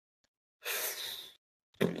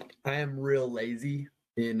 I am real lazy.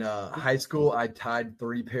 In high school, I tied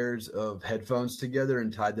 3 pairs of headphones together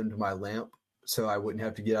and tied them to my lamp so I wouldn't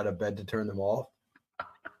have to get out of bed to turn them off.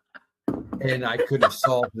 And I could have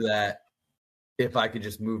solved that if I could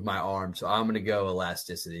just move my arm. So I'm going to go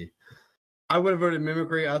elasticity. I would have voted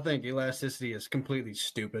mimicry. I think elasticity is completely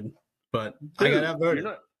stupid, but Dude, I got outvoted.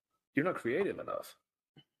 You're not creative enough.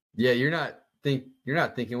 Yeah, you're not thinking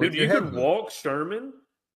with Dude, your you head. could walk Sherman,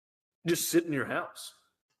 just sit in your house.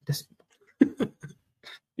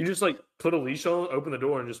 You just like put a leash on, open the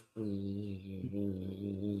door, and just.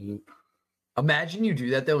 Imagine you do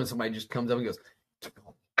that though, and somebody just comes up and goes.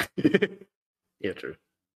 Yeah, true.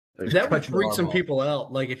 That would freak some people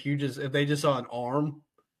out. Like if they just saw an arm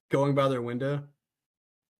going by their window.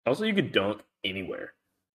 Also, you could dunk anywhere.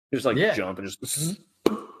 Just jump and just.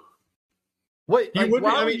 Wait,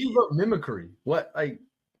 why would you vote mimicry? What I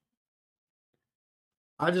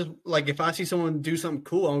just like if I see someone do something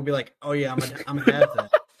cool, I'm gonna be like, oh yeah, I'm gonna have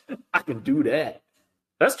that. I can do that.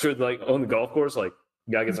 That's true. Like on the golf course, like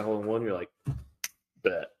guy gets a hole in one, you're like,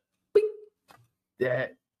 bet.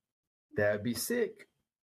 That'd be sick.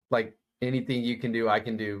 Like anything you can do, I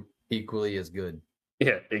can do equally as good.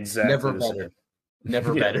 Yeah, exactly. Never better.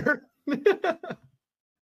 Never better.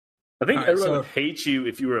 I think everyone would hate you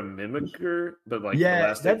if you were a mimicker, but like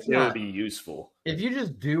elastic, it would be useful. If you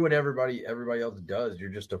just do what everybody else does, you're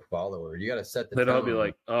just a follower. You got to set the tone. Then I'll be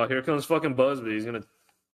like, oh, here comes fucking Busby. He's gonna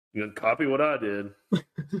copy what I did.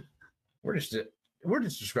 We're just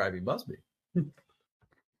describing Busby.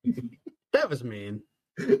 That was mean.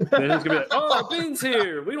 Then he's gonna be like, oh, Ben's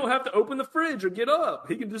here. We don't have to open the fridge or get up.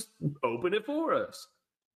 He can just open it for us.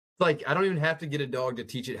 Like, I don't even have to get a dog to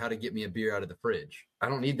teach it how to get me a beer out of the fridge. I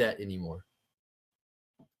don't need that anymore.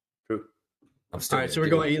 True. All right, so we're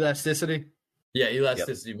going elasticity? Yeah,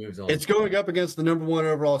 elasticity moves on. It's going up against the number 1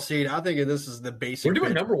 overall seed. I think this is the basic. We're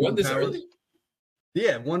doing number 1 this early?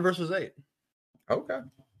 Yeah, 1 versus 8. Okay.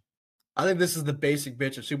 I think this is the basic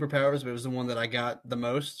bitch of superpowers, but it was the one that I got the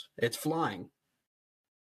most. It's flying.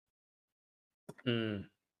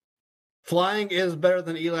 Flying is better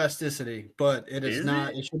than elasticity, but it is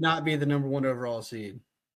not. It should not be the number 1 overall seed.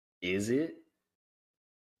 Is it?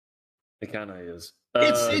 It kind of is.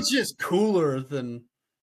 It's just cooler than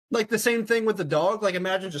like the same thing with the dog. Like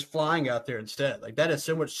imagine just flying out there instead. Like that is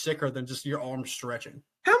so much sicker than just your arm stretching.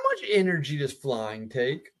 How much energy does flying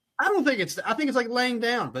take? I think it's like laying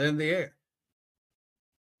down, but in the air.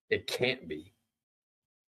 It can't be.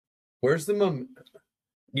 Where's the moment?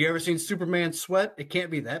 You ever seen Superman sweat? It can't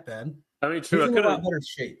be that bad. I mean, true. I could have better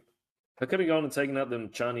shape. I could have gone and taken out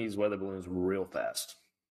them Chinese weather balloons real fast.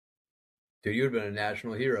 Dude, you would have been a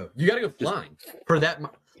national hero. You got to go flying for that.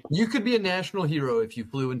 You could be a national hero if you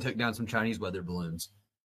flew and took down some Chinese weather balloons,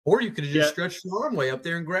 or you could have just stretched your arm way up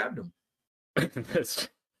there and grabbed them. Just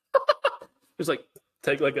like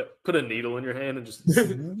put a needle in your hand and just.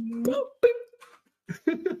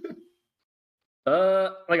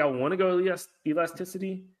 Like I want to go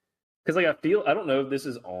elasticity because like I don't know if this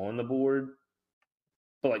is on the board,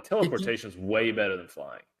 but like teleportation is way better than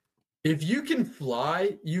flying. If you can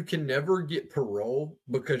fly, you can never get parole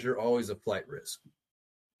because you're always a flight risk.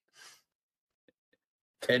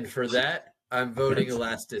 And for that, I'm voting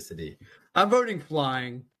elasticity. I'm voting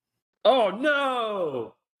flying. Oh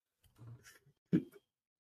no,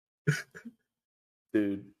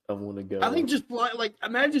 dude. I want to go. I think just fly. Like,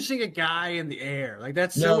 imagine seeing a guy in the air. Like,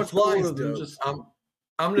 that's so much cooler than just. I'm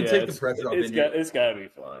going to take the pressure off. It's got to be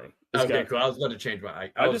flying. Okay, cool. I was going to change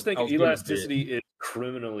my. I just think elasticity is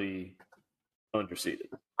criminally underseated.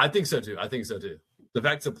 I think so too. The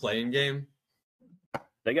fact it's a playing game.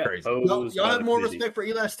 They got Crazy. posed Y'all by have the more committee. respect for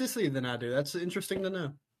elasticity than I do. That's interesting to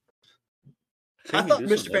know. I Think thought this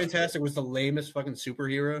was Mr. Fantastic was the lamest fucking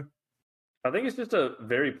superhero. I think it's just a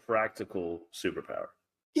very practical superpower.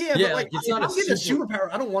 Yeah, Yeah, but like, it's if not a I'm getting a super- superpower,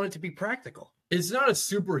 I don't want it to be practical. It's not a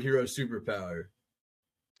superhero superpower.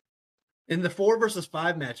 In the 4 versus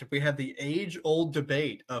 5 matchup, we have the age-old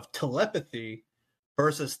debate of telepathy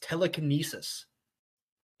versus telekinesis.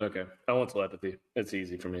 Okay, I want telepathy. It's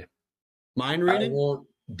easy for me. Mind I reading? want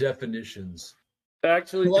definitions.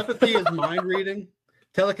 Actually, Telepathy is mind reading.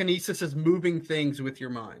 Telekinesis is moving things with your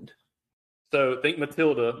mind. so think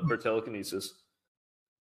Matilda for telekinesis,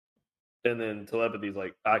 and then telepathy is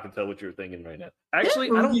like I can tell what you're thinking right now. Actually,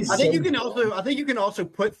 I don't. I think you can also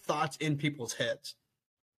put thoughts in people's heads.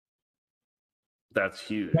 That's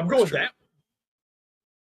huge. I'm going with that.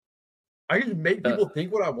 I can make people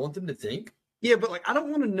think what I want them to think. Yeah, but like I don't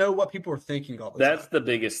want to know what people are thinking all the That's time. the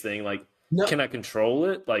biggest thing. Like, No. can I control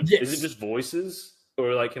it? Like, Yes. is it just voices,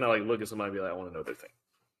 or like, can I like look at somebody and be like, I want to know what they're thinking?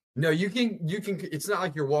 No, you can. It's not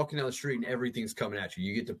like you're walking down the street and everything's coming at you.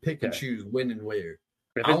 You get to pick and Okay. choose when and where.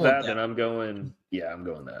 If I it's want that, that. then I'm going. Yeah, I'm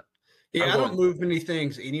going that. Yeah, I'm I don't going- move many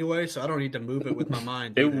things anyway, so I don't need to move it with my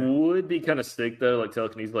mind. It either. would be kind of sick though, like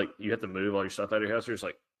telekinesis. Like you have to move all your stuff out of your house. You're just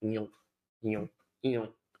like, you know.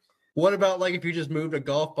 What about like if you just moved a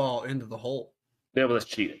golf ball into the hole? Yeah, but that's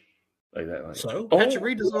cheating. Like that. Like, So oh, Patrick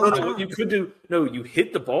Reed does it all the no, what time. you could do? No, you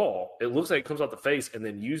hit the ball. It looks like it comes out the face, and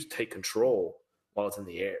then you take control while it's in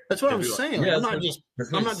the air. That's what I'm It'd be like- saying. Yeah, I'm that's not just what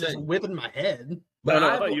I'm I'm not just saying. whipping my head. But No, no,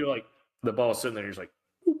 I I thought you were like the ball's sitting there. You're just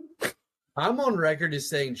like, I'm on record as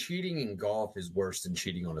saying cheating in golf is worse than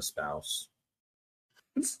cheating on a spouse.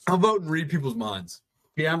 I'm voting read people's minds.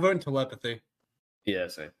 Yeah, I'm voting telepathy. yeah,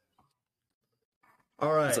 same.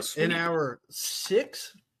 All right. That's a In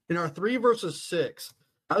sweep. our 3 versus 6,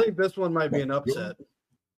 I think this one might be an upset.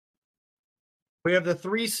 We have the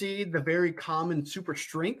 3 seed, the very common super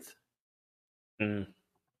strength, Mm.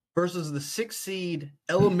 versus the 6 seed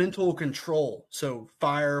elemental control. So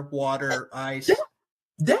fire, water, ice.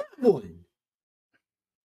 That one.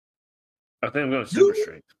 I think I'm going super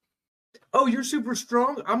strength. Oh, you're super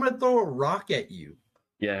strong. I'm gonna throw a rock at you.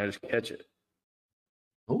 Yeah, I just catch it.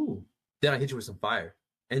 Oh, then I hit you with some fire,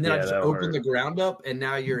 and then I Yeah, just that'll open hurt. the ground up, and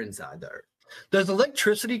now you're inside the earth. Does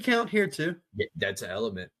electricity count here too? Yeah, that's an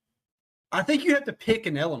element. I think you have to pick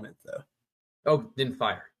an element though. Oh, then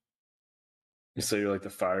fire. So you're like the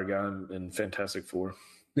fire guy in Fantastic Four.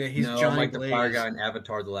 Yeah, he's No, Johnny I'm like the fire Blaze. guy in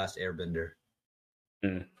Avatar: The Last Airbender.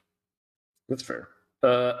 That's fair.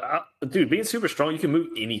 Dude, being super strong, you can move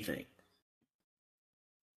anything.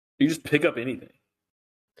 You just pick up anything.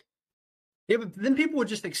 Yeah, but then people would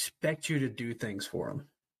just expect you to do things for them.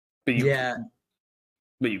 But you, Yeah.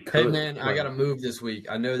 but you could. Hey man, I got to move this week.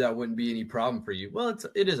 I know that wouldn't be any problem for you. Well,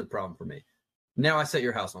 it is a problem for me. Now I set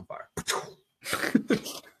your house on fire.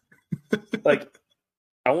 Like,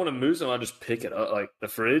 I want to move something. I just pick it up. Like the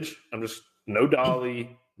fridge, I'm just no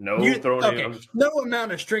dolly, no throwing it. I'm just, no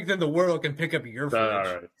amount of strength in the world can pick up your fridge.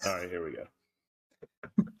 all right, here we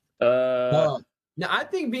go. Now I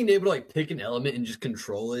think being able to like pick an element and just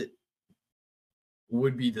control it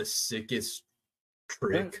would be the sickest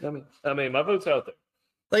trick. I mean, my vote's out there.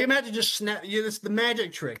 Like imagine just snap. Yeah, it's the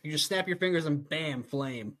magic trick. You just snap your fingers and bam,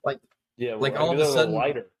 flame. Yeah, Like, I all can of do a that with sudden-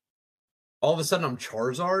 lighter. All of a sudden I'm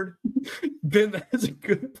Charizard. Ben, that's a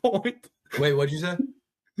good point. Wait, what'd you say?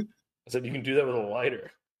 I said you can do that with a lighter.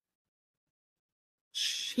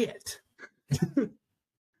 Shit.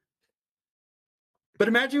 But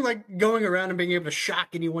imagine like going around and being able to shock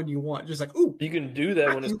anyone you want. Just like, ooh, You can do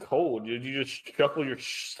that when it's cold, dude. You just shuffle your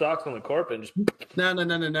socks on the carpet and just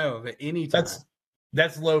no. But anytime.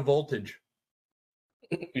 That's low voltage.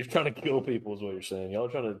 you're trying to kill people is what you're saying. Y'all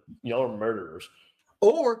are murderers.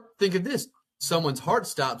 Or think of this: someone's heart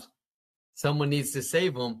stops. Someone needs to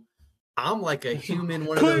save them. I'm like a human.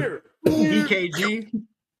 One of Clear. EKG.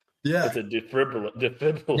 Yeah. It's a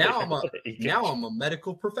defibrillator. Now I'm a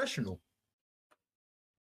medical professional.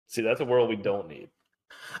 See, that's a world we don't need.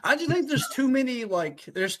 I just think there's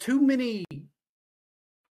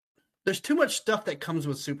too much stuff that comes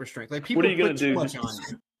with super strength. Like people What are you gonna put do? too much Just- on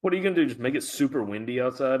you. What are you gonna do? Just make it super windy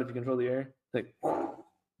outside if you control the air? Like,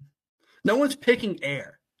 No one's picking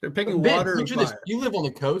air. They're picking Ben, water and picture this. fire. You live on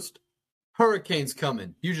the coast. Hurricane's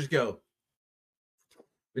coming. You just go.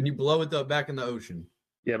 And you blow it back in the ocean.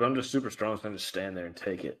 yeah, but I'm just super strong, so I can just stand there and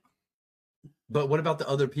take it. But what about the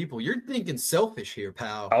other people? You're thinking selfish here,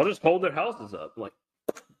 pal. I'll just hold their houses up. Like,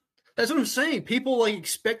 That's what I'm saying. People like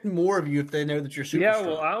expect more of you if they know that you're super yeah, strong.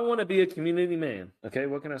 well, I want to be a community man. Okay,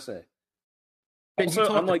 what can I say?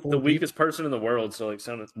 Also, I'm like the 4 weakest person in the world, so like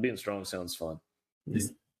being strong sounds fun.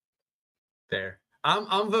 There.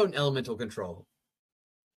 I'm voting elemental control.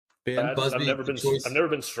 Ben I've Busby, never been choice. I've never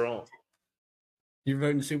been strong. You're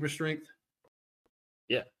voting super strength?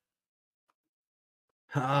 Yeah.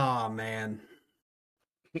 Oh, man.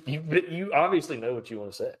 You obviously know what you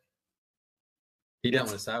want to say. He didn't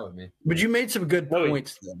want to side with me. But you made some good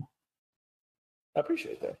points, though. I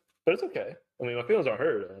appreciate that, but it's okay. I mean, my feelings aren't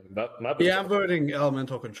hurt. Yeah, I'm voting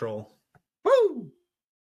elemental control. Woo!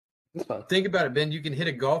 It's fine. Think about it, Ben. You can hit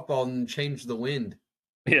a golf ball and change the wind.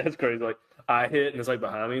 Yeah, it's crazy. Like I hit and it's like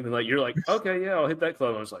behind me, and like you're like, okay, yeah, I'll hit that club.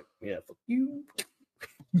 And I was like, yeah, fuck you.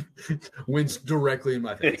 Wind's directly in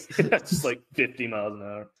my face. That's just like 50 miles an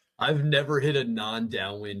hour. I've never hit a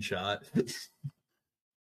non-downwind shot.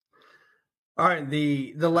 All right,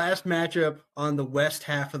 the last matchup on the west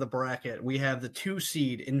half of the bracket, we have the 2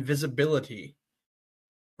 seed Invisibility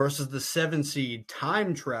versus the 7 seed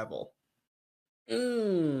Time Travel. I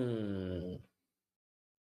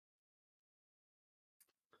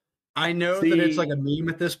know that it's like a meme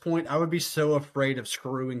at this point. I would be so afraid of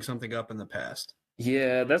screwing something up in the past.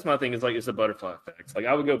 Yeah, that's my thing. Is like it's a butterfly effect. Like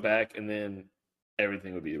I would go back and then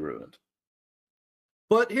everything would be ruined.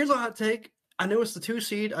 But here's a hot take. I know it's the 2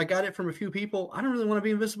 seed. I got it from a few people. I don't really want to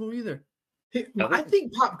be invisible either. I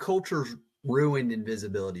think pop culture's ruined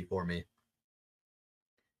invisibility for me.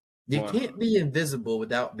 You can't be invisible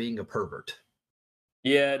without being a pervert.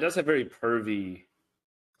 Yeah, it does have very pervy.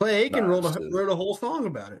 Clay Aiken wrote a whole song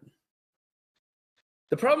about it.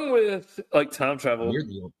 The problem with like time travel, you're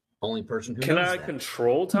the only person who can knows I that.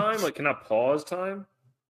 control time? Like, can I pause time?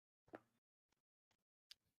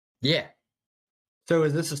 Yeah. So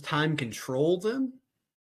is this time controlled then?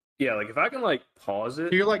 Yeah, like if I can like pause it.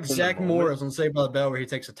 So you're like Zach Morris on Saved by the Bell where he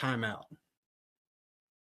takes a timeout.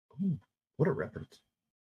 Ooh, what a reference.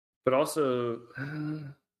 But also,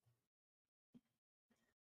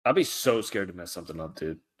 I'd be so scared to mess something up,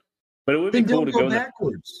 dude. But it would be cool to go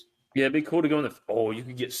backwards. Yeah, it'd be cool to go in the. Oh, you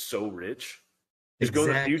could get so rich. Just go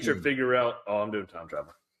in the future, figure out. Oh, I'm doing time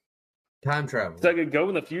travel. Time travel. So I could go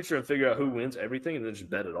in the future and figure out who wins everything, and then just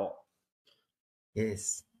bet it all.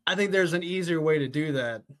 Yes. I think there's an easier way to do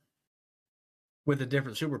that with a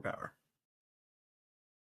different superpower.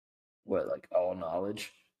 What, like all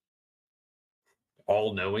knowledge?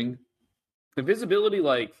 All knowing? Invisibility,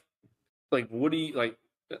 like Woody, like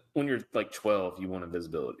when you're like 12, you want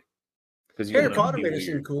invisibility. Harry Potter made it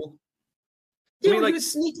seem cool. Yeah, he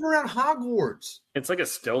was sneaking around Hogwarts. It's like a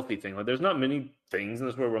stealthy thing. Like, there's not many things in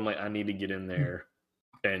this world where I'm like, I need to get in there,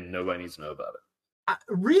 and nobody needs to know about it.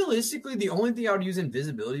 Realistically, the only thing I would use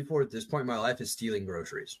invisibility for at this point in my life is stealing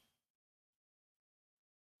groceries.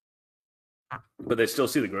 But they still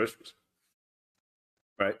see the groceries,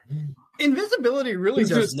 right? Invisibility really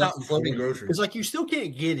does stop floating groceries. It's like you still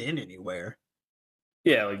can't get in anywhere.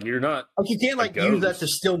 Yeah, like you're not. Like you can't like use that to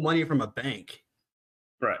steal money from a bank.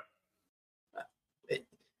 Right.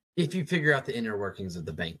 If you figure out the inner workings of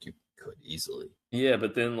the bank, you could easily. Yeah,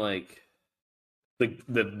 but then like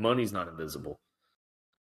the money's not invisible.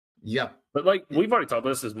 Yep. But like we've already talked about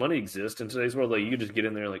this, does money exist in today's world? Like you could just get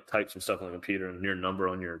in there, like type some stuff on the computer, and your number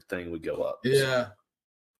on your thing would go up. Yeah.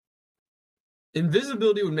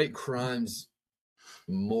 Invisibility would make crimes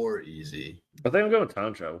more easy. I think I'm going with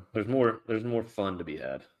time travel. There's more fun to be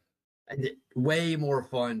had. Way more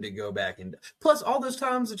fun to go back and plus all those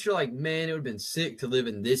times that you're like, man, it would have been sick to live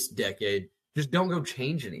in this decade. Just don't go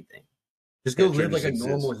change anything. Just go live like a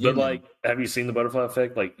normal human. But like, have you seen the butterfly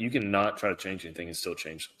effect? Like, you can not try to change anything and still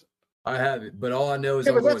change something. I haven't, but all I know is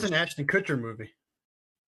but that's an Ashton Kutcher movie.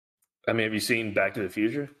 I mean, have you seen Back to the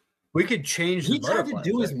Future? We could change. He tried to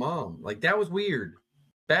do his mom. Like that was weird.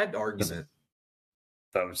 Bad argument.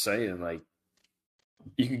 I was saying, like,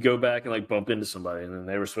 you could go back and like bump into somebody, and then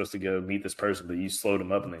they were supposed to go meet this person, but you slowed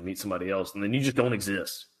them up, and they meet somebody else, and then you just don't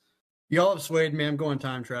exist. Y'all have swayed me. I'm going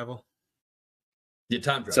time travel. Yeah,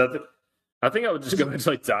 time travel. So I think I would just go into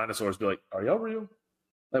like dinosaurs, be like, "Are y'all real?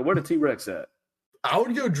 Like, where the T-Rex at?" I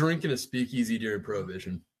would go drink in a speakeasy during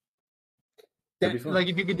Prohibition. Like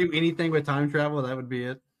if you could do anything with time travel, that would be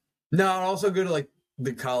it. No, I'd also go to like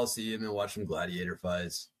the Coliseum and watch some gladiator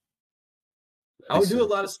fights. I would do a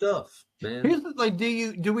lot of stuff, man. Here's the, like,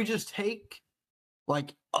 do we just take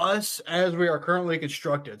like us as we are currently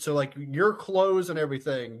constructed? So like your clothes and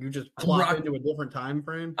everything, you just plop into a different time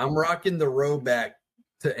frame. I'm rocking the row back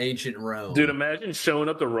to ancient Rome. Dude, imagine showing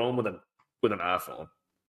up to Rome with an iPhone.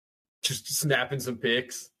 Just snapping some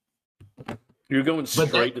pics. You're going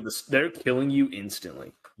straight to the. They're killing you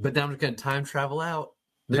instantly. But then I'm just going to time travel out.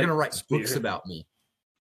 They're going to write books about me.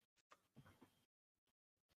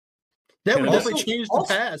 That would Also- definitely change the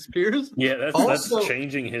past, Pierce. Yeah, that's Also-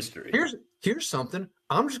 changing history. Here's something.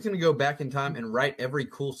 I'm just gonna go back in time and write every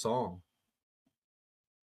cool song,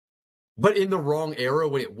 but in the wrong era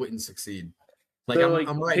when it wouldn't succeed. Like So,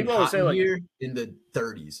 I'm writing people always Hot say, in like- Here in the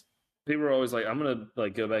 30s. People are always like, I'm gonna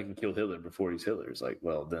like go back and kill Hitler before he's Hitler. It's like,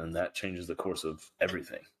 well, then that changes the course of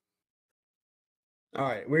everything. All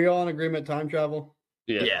right, we all in agreement? Time travel.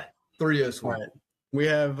 Yeah. 3-0 All sweep. right, we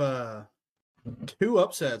have 2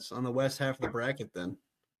 upsets on the west half of the bracket. Then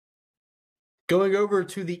going over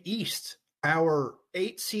to the east, our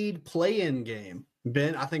 8-seed play-in game.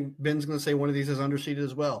 Ben, I think Ben's going to say one of these is underseeded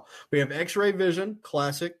as well. We have X-Ray Vision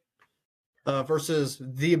Classic versus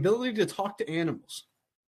the ability to talk to animals.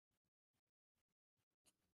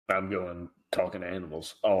 I'm going talking to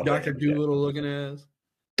animals all day. Dr. Doolittle looking as.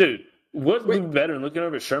 Dude, what would be better than looking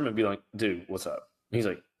over at Sherman and be like, dude, what's up? He's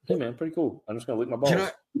like, hey man, pretty cool. I'm just gonna lick my balls.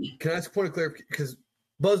 Can I ask a point of clarification? Because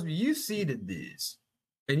Busby, you seeded these,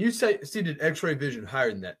 and you seeded X-Ray Vision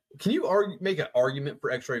higher than that. Can you make an argument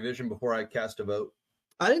for X-Ray Vision before I cast a vote?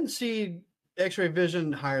 I didn't see X-Ray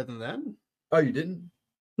Vision higher than that. Oh, you didn't?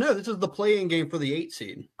 No, this is the play-in game for the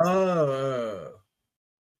 8-seed. Oh.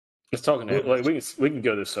 It's talking to like we can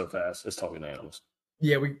go this so fast. It's talking to animals.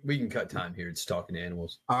 Yeah, we can cut time here. It's talking to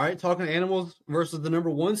animals. All right, talking to animals versus the number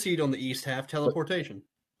 1 seed on the east half, teleportation.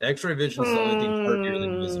 X-ray vision is the only thing perkier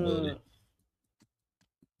than invisibility.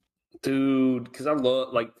 Dude, because I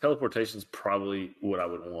love like teleportation is probably what I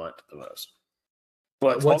would want the most.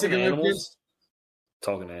 But What's talking it to gonna animals,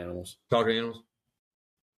 talking to animals. Talking to animals.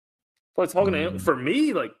 But talking to animals for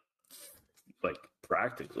me, like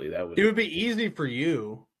practically that would It would be easy for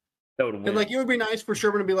you. win. And like it would be nice for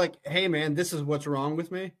Sherman to be like, "Hey man, this is what's wrong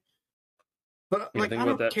with me." But Yeah, like think I about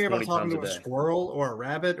don't that care about 20 talking times to a a day. squirrel or a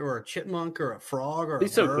rabbit or a chipmunk or a frog or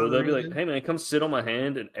He's a so bird cool. or They'll be like, anything. "Hey man, come sit on my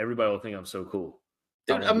hand," and everybody will think I'm so cool.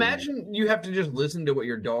 Dude, imagine you have to just listen to what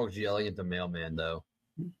your dog's yelling at the mailman, though.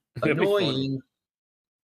 It'd be funny. Annoying.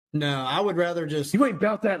 No, I would rather just. You ain't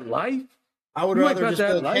about that life. I would You ain't rather about just.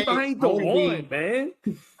 Be that like, life. hey, I ain't the wanna one, man.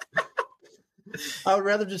 I would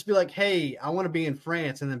rather just be like, "Hey, I want to be in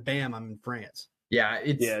France," and then bam, I'm in France. Yeah,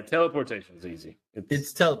 Yeah, teleportation is easy.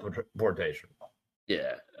 it's teleportation.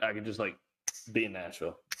 Yeah, I could just like be in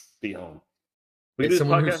Nashville, be home. We It's do this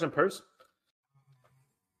someone podcast who's- in person.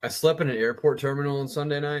 I slept in an airport terminal on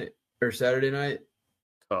Sunday night or Saturday night,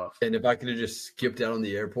 Tough. and if I could have just skipped out on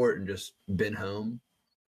the airport and just been home.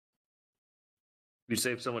 You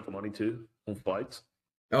save so much money too on flights.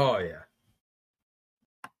 Oh yeah.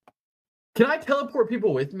 Can I teleport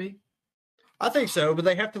people with me? I think so, but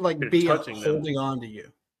they have to like You're be touching them. holding on to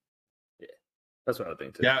you. That's what I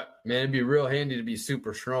think too. Yeah, man, it'd be real handy to be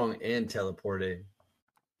super strong and teleporting.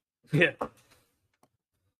 Yeah.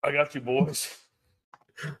 I got you, boys.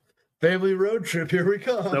 Family road trip, here we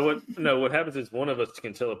come. What happens is one of us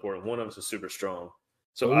can teleport and one of us is super strong.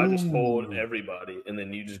 So I just hold everybody and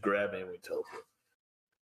then you just grab me and we teleport.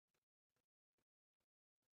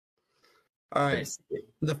 All right,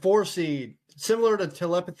 the 4 seed, similar to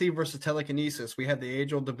telepathy versus telekinesis, we had the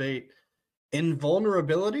age-old debate: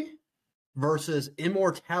 invulnerability versus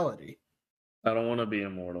immortality. I don't want to be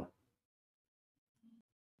immortal.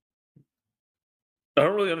 I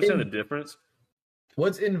don't really understand the difference.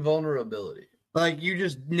 What's invulnerability? Like you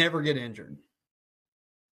just never get injured.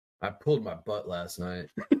 I pulled my butt last night.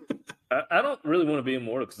 I don't really want to be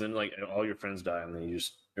immortal because then like all your friends die and then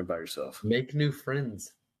you're by yourself. Make new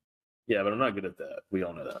friends. Yeah, but I'm not good at that. We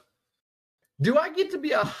all know that. Do I get to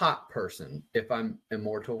be a hot person if I'm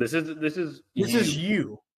immortal? This is This is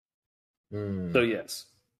you. Hmm. So yes.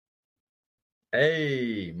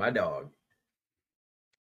 Hey, my dog.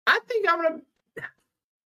 I think I'm gonna.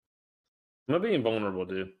 I'm not being vulnerable,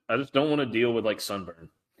 dude. I just don't want to deal with like sunburn.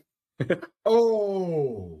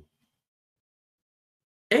 Oh.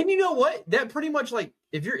 And you know what? That pretty much like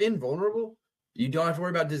if you're invulnerable, you don't have to worry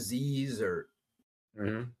about disease or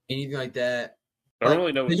anything like that. I don't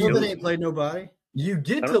really know what You know kills that ain't played nobody. You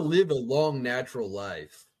get to live a long, natural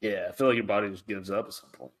life. Yeah, I feel like your body just gives up at some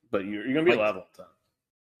point. But you're gonna be alive all the time.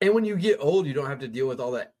 And when you get old, you don't have to deal with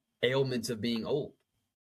all the ailments of being old.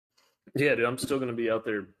 Yeah, dude, I'm still gonna be out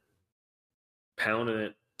there pounding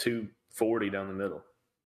it 240 down the middle.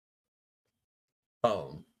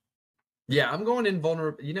 Yeah, I'm going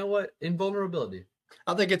invulnerable. You know what? Invulnerability.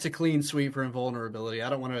 I think it's a clean sweep for invulnerability. I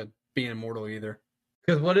don't want to be immortal either.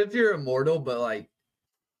 Because what if you're immortal, but like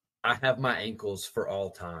I have my ankles for all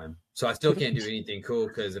time, so I still can't do anything cool.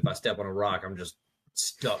 Because if I step on a rock, I'm just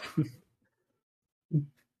stuck.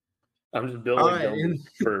 I'm just building All right, buildings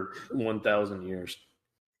for 1,000 years.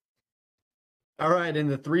 All right, in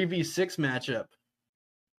the 3v6 matchup,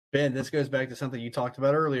 Ben, this goes back to something you talked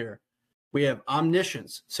about earlier. we have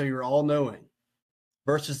omniscience, so you're all-knowing,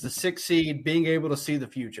 versus the 6 seed being able to see the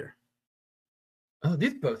future. Oh,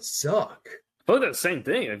 these both suck. I feel like that's the same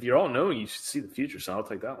thing. If you're all knowing, you should see the future, so I'll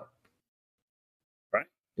take that one. Right?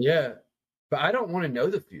 Yeah, but I don't want to know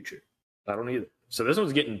the future. I don't either. So this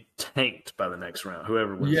one's getting tanked by the next round.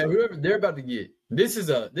 Whoever wins. Yeah, whoever they're about to get. This is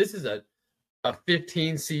a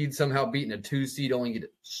 15 seed somehow beating a 2 seed, only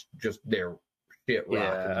get just their shit rocked.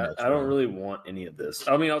 Yeah, I don't really want any of this.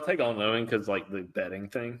 I mean, I'll take all knowing because like the betting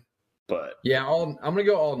thing, but yeah, I'm gonna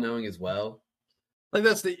go all knowing as well. Like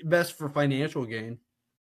that's the best for financial gain.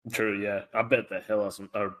 true. Yeah, I bet the hell out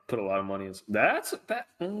or put a lot of money in. That's that.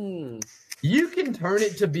 You can turn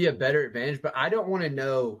it to be a better advantage, but I don't want to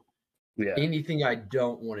know Yeah, anything I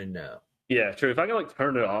don't want to know. yeah, true. If I can like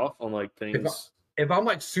turn it off on like things. If I'm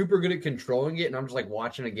like super good at controlling it and I'm just like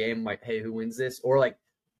watching a game, like, hey, who wins this? Or like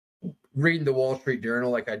reading the Wall Street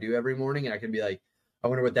Journal like I do every morning, and I can be like, I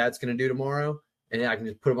wonder what that's going to do tomorrow. And then I can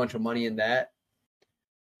just put a bunch of money in that.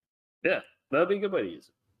 Yeah, that'd be a good way to use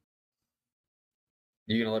it.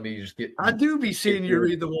 You're going to let me just get. I do be seeing you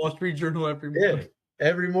read the Wall Street Journal every morning. Yeah,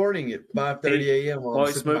 every morning at 5:30 a.m. While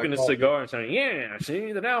he's smoking a cigar and saying, yeah,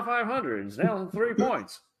 see, the Dow 500 is down 3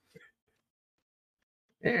 points.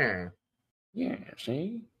 Yeah. Yeah,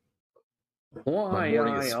 see? My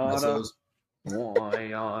morning espressos.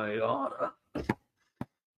 Why I oughta.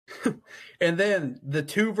 And then the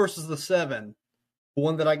 2 versus the 7,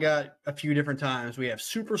 one that I got a few different times. We have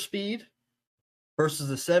super speed versus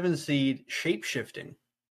the 7 seed shape shifting.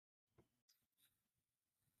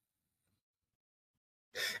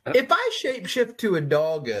 If I shapeshift to a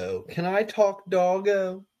doggo, can I talk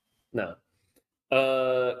doggo? No.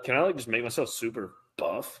 Can I like just make myself super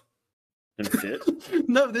buff and fit?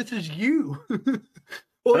 No, this is you.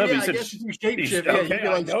 Well, No, but yeah, you I said guess if you shape shift, yeah, okay, you can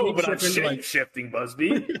I like know, but I'm shape shift into, like, shape-shifting,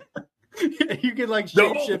 Busby. yeah, you can like The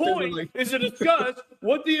shape whole shift into point like is to discuss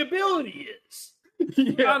what the ability is.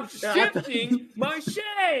 yeah, I'm shifting my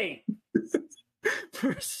shape.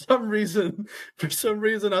 For some reason,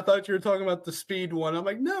 I thought you were talking about the speed one. I'm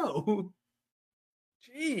like, no.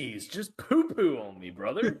 Jeez, just poo-poo on me,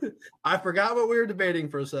 brother. I forgot what we were debating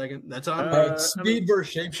for a second. That's on me. Speed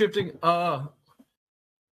versus shapeshifting.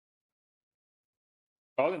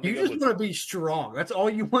 You just want to be strong. That's all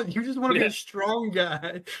you want. You just want to be a strong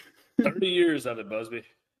guy. 30 years of it, Busby.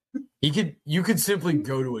 You could simply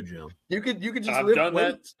go to a gym. You could just I've lift done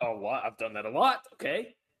weights. that a lot. I've done that a lot.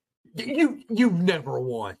 Okay, You've never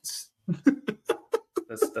once.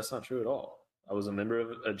 that's not true at all. I was a member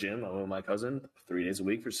of a gym. I went with my cousin 3 days a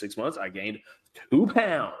week for 6 months. I gained 2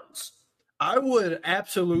 pounds. I would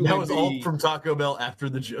absolutely. That was all from Taco Bell after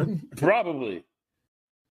the gym. Probably.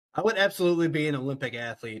 I would absolutely be an Olympic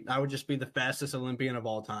athlete. I would just be the fastest Olympian of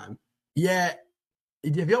all time. Yeah.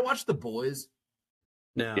 Have y'all watched The Boys?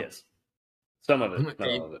 No. Yes. Some of it, not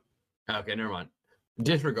all of it. Okay, never mind.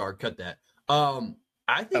 Disregard. Cut that.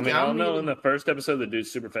 I think. I don't know. In the first episode, the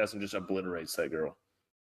dude's super fast and just obliterates that girl.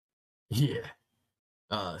 Yeah.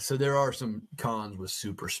 So there are some cons with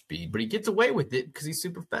super speed, but he gets away with it because he's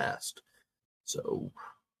super fast. So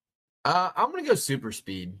I'm gonna go super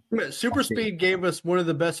speed. Super speed gave us one of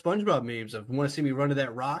the best SpongeBob memes of "Want to see me run to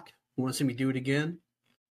that rock? Want to see me do it again?"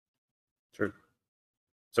 Sure.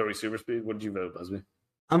 So are we super speed? What did you vote, Busby?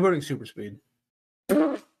 I'm voting super speed.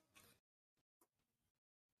 All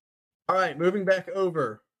right, moving back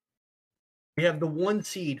over. We have the 1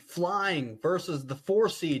 seed flying versus the 4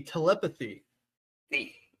 seed telepathy.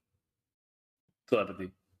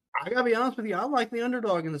 Telepathy. I gotta be honest with you, I like the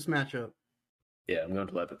underdog in this matchup. Yeah, I'm going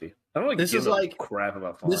telepathy. I don't really This give is a like crap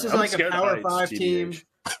about flying. this is I'm like a scared of Power heights, 5 team. TBH.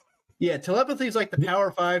 Yeah, telepathy is like the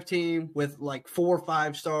Power 5 team with like 4 or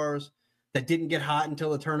 5 stars that didn't get hot until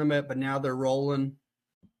the tournament, but now they're rolling.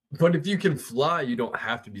 But if you can fly, you don't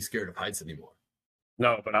have to be scared of heights anymore.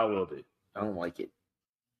 No, but I will be. I don't like it.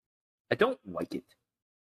 I don't like it.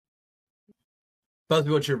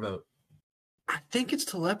 Busby, what's your vote? I think it's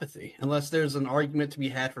telepathy, unless there's an argument to be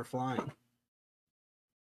had for flying.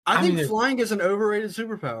 I think flying is an overrated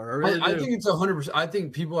superpower. I think it's 100%. I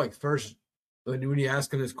think people like first when you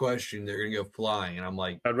ask them this question, they're gonna go flying, and I'm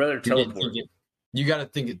like, I'd rather teleport. You got to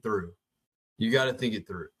think it through.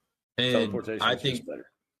 And Teleportation I is think just better.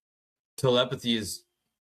 telepathy is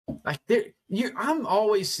like I'm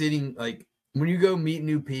always sitting like when you go meet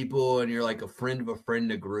new people and you're like a friend of a friend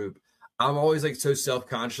in a group. I'm always like so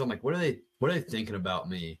self-conscious. I'm like, what are they thinking about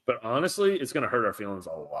me? But honestly, it's going to hurt our feelings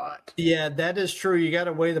a lot. Yeah, that is true. You got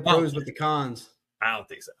to weigh the pros with the cons. I don't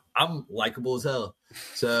think so. I'm likable as hell.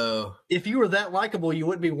 So if you were that likable, you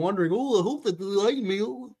wouldn't be wondering, oh, I hope that they like me.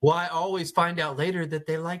 Well, I always find out later that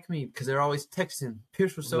they like me because they're always texting.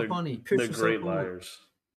 Pierce was so funny. Pierce They're was great so cool. liars.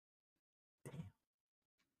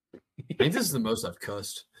 I think this is the most I've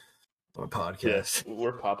cussed on a podcast. Yes,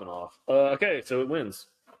 we're popping off. Okay, so it wins.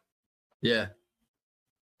 Yeah.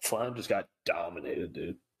 Slime just got dominated,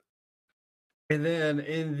 dude. And then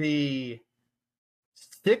in the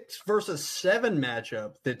 6 versus 7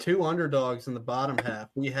 matchup, the two underdogs in the bottom half,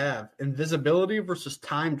 we have invisibility versus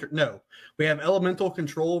we have elemental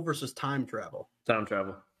control versus time travel. Time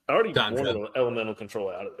travel. I already Time wanted travel. elemental control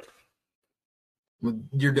out of there. Well,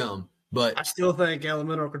 you're dumb, but I still think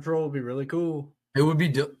elemental control would be really cool. it would be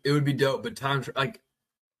dope. But time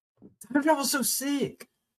travel is so sick.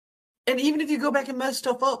 And even if you go back and mess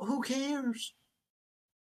stuff up, who cares?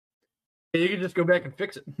 And you can just go back and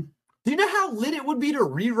fix it. Do you know how lit it would be to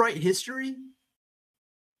rewrite history?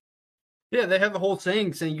 Yeah, they have the whole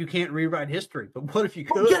saying saying you can't rewrite history. But what if you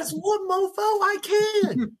could? Well, guess what, mofo? I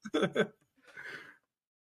can.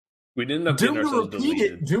 We didn't end up getting Doom to ourselves repeat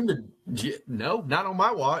deleted. it. Doom to no, not on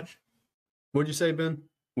my watch. What'd you say, Ben?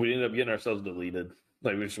 We ended up getting ourselves deleted.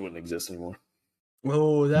 Like we just wouldn't exist anymore.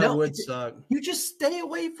 Oh, that No, would suck. You just stay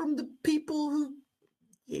away from the people who.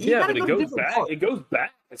 You Yeah, gotta but go it to goes different back. parts. It goes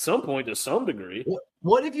back at some point to some degree.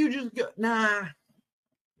 What if you just go? Nah.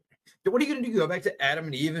 What are you gonna do? Go back to Adam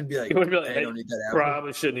and Eve and be like, It would be like, "Hey, I hey, don't need that apple."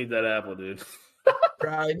 probably shouldn't eat that apple, dude.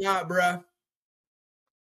 Probably not, bruh.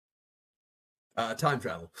 Time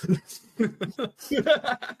travel.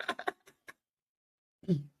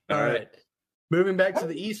 All right. Moving back to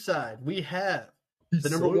the east side, we have the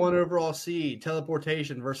number 1 overall seed,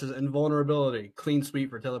 teleportation versus invulnerability. Clean sweep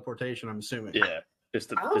for teleportation, I'm assuming. Yeah, it's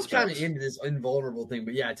the. I was it's kind facts. of into this invulnerable thing,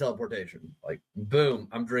 but yeah, teleportation. Like, boom,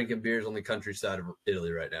 I'm drinking beers on the countryside of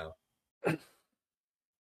Italy right now.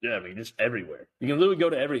 Yeah, I mean, just everywhere. You can literally go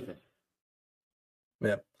to everything.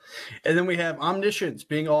 Yep. And then we have omniscience,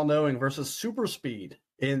 being all knowing, versus super speed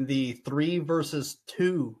in the 3 versus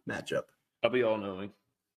 2 matchup. I'll be all knowing.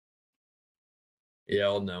 Yeah,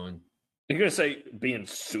 all knowing. You're gonna say being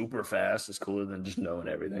super fast is cooler than just knowing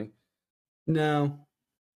everything. No,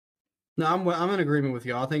 I'm in agreement with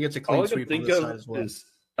you. I think it's a All clean I can sweep on think this of side as well. is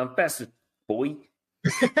I'm fast as boy.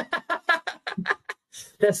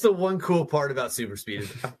 That's the one cool part about super speed.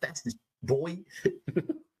 That's this boy.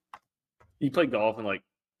 You play golf in like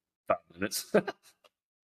 5 minutes.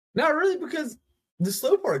 Not really, because the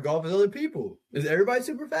slow part of golf is other people. Is everybody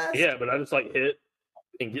super fast? Yeah, but I just like hit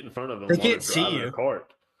and get in front of them. They while they're can't see driving you. a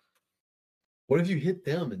cart. What if you hit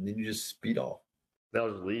them and then you just speed off?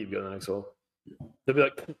 They'll just leave, go to the next hole. They'll be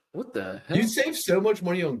like, "What the hell?" You save so much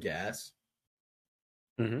money on gas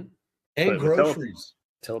Mm-hmm. and But with groceries.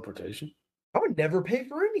 Teleportation. I would never pay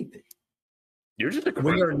for anything. You're just a We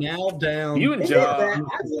are criminal. now down. You and It's not Joe.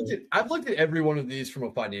 that. I've looked at every one of these from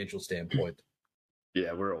a financial standpoint.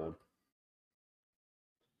 Yeah, we're old.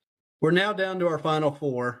 We're now down to our final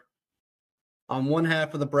 4. On one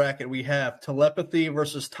half of the bracket, we have telepathy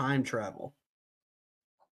versus time travel.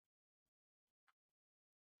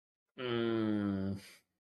 I'm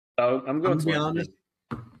I'm going gonna to be honest.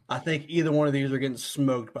 I think either one of these are getting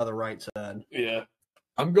smoked by the right side. Yeah,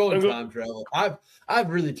 I'm going I'm go- time travel. I've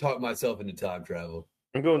really talked myself into time travel.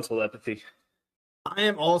 I'm going telepathy. I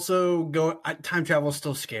am also going. Time travel is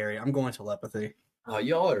still scary. I'm going telepathy. Oh,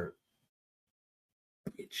 y'all are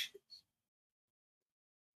bitches.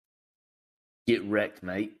 Get wrecked,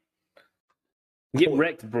 mate. Get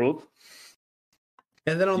wrecked, bro.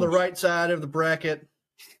 And then on the right side of the bracket,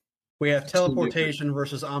 we have teleportation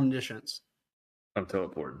versus omniscience. I'm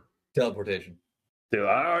teleporting. Teleportation. Dude,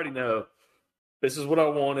 I already know. This is what I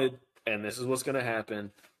wanted, and this is what's going to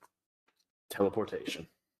happen. Teleportation.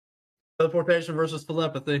 Teleportation versus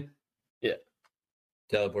telepathy.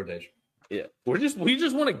 Teleportation. Yeah, we just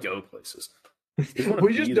want to go places.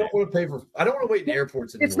 We just don't want to pay for. I don't want to wait in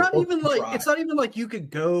airports anymore. It's not or even like drive. it's not even like you could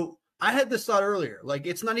go. I had this thought earlier. Like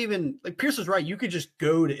it's not even like Pierce is right. You could just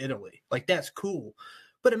go to Italy. Like that's cool.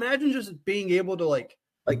 But imagine just being able to like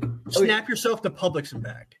snap yourself to Publix and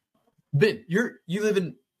back. Ben, you live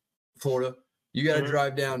in Florida. You got to Mhm.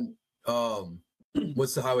 drive down.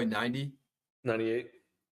 What's the highway? 90, 98.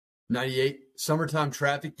 98. Summertime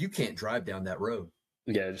traffic. You can't drive down that road.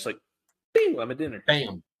 Yeah, just like, bing, I'm at dinner.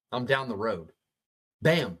 Bam. I'm down the road.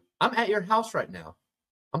 Bam. I'm at your house right now.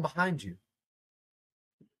 I'm behind you.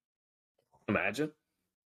 Imagine.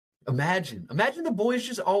 Imagine the boys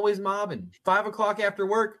just always mobbing. 5 o'clock after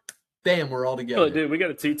work. Bam. We're all together. Oh, dude, we got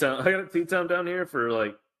a tea time. I got a tea time down here for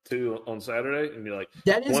like 2 on Saturday, and be like,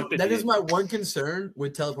 That is 150. my one concern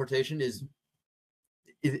with teleportation is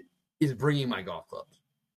bringing my golf clubs.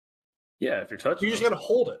 yeah, if you're touching, You just them. got to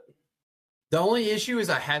hold it. The only issue is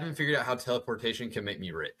I haven't figured out how teleportation can make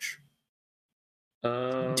me rich.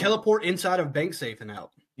 Teleport inside of bank safe and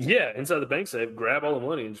out. Yeah, inside the bank safe, grab all the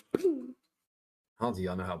money and just. How do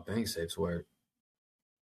y'all know how bank safes work?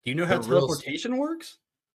 Do you know how They're real- teleportation works?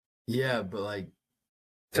 Yeah, but like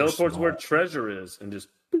they're Teleport's where small. treasure is, and just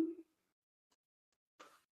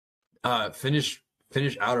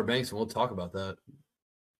Finish Outer Banks, and we'll talk about that.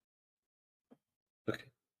 okay.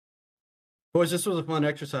 Boys, this was a fun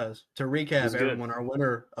exercise. To was recap, good. everyone, our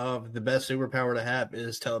winner of the best superpower to have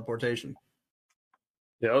is teleportation.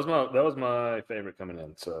 Yeah, that was my favorite coming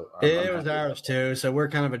in. So It was happy. ours too, so we're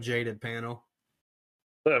kind of a jaded panel.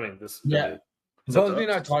 But I mean, this Yeah. it's up to Busby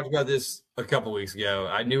and I us. talked about this a couple weeks ago.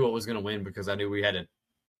 I knew what was going to win because I knew we had a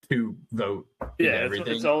 2 vote. in Yeah,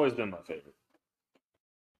 everything. it's always been my favorite.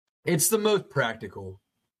 It's the most practical.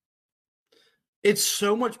 It's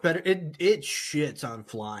so much better. It shits on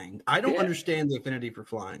flying. I don't Yeah. understand the affinity for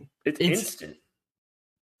flying. It's instant.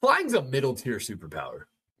 Flying's a middle tier superpower.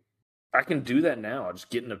 I can do that now. I just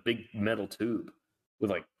get in a big metal tube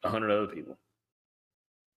with like 100 other people.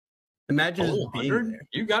 Imagine just being 100? there.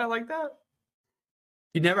 You got it like that?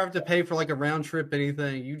 You never have to pay for like a round trip,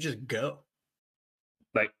 anything. You just go.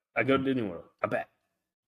 Like I go to Disney World, I bet.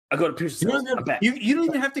 I go to Pearson's, You don't I bet. You don't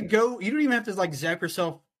even have to go. You don't even have to like zap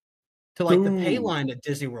yourself to like the pay Ooh. line at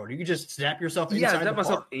Disney World. You can just zap yourself Yeah, I inside zap the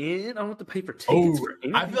myself park. in. I don't have to pay for tickets Oh, for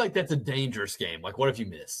anything. I feel like that's a dangerous game. Like, what if you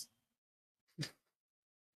miss?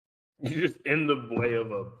 You're just in the way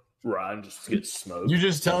of a ride and just get smoked. You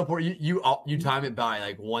just teleport. You time it by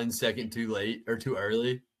like 1 second too late or too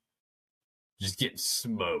early. Just get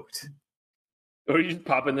smoked. Or you just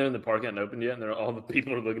pop in there and the park hasn't opened yet, and all the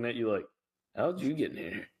people are looking at you like, "How'd you get in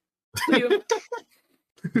here?"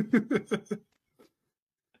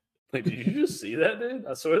 Like, did you just see that, dude?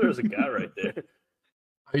 I swear there was a guy right there.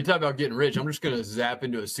 Are you talking about getting rich? I'm just gonna zap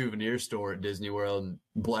into a souvenir store at Disney World and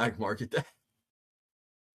black market that.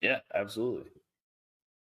 Yeah, absolutely.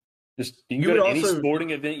 Just you You can go would to any also- sporting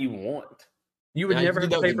event you want. You would Yeah, never you have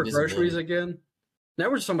do to that pay with for groceries invisibility. again. Now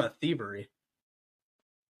we're just talking about thievery.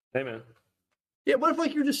 Hey, man. Yeah, what if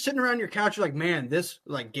like you're just sitting around your couch, you're like, man, this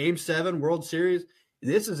like Game 7 World Series,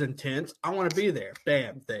 this is intense. I want to be there.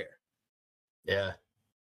 Bam, there. Yeah.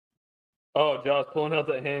 Oh, Josh pulling out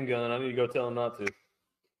that handgun. I need to go tell him not to.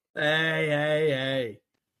 Hey.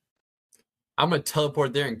 I'm gonna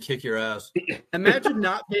teleport there and kick your ass. Imagine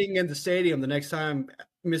not being in the stadium the next time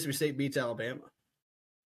Mississippi State beats Alabama.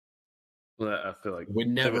 Well, I feel like Would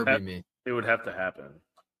never be me. it would have to happen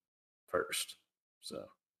first. So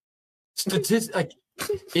Like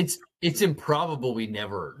it's improbable we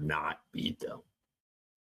never not beat them.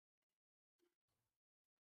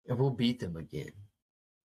 And we'll beat them again.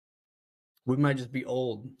 We might just be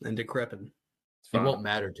old and decrepit. It won't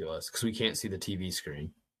matter to us because we can't see the TV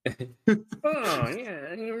screen. Oh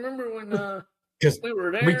yeah, you remember when Because we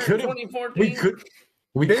were there we in could have 2014?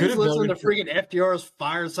 we Ben's could have listening to voted for, freaking FDR's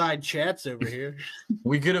fireside chats over here.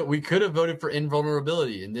 we could have voted for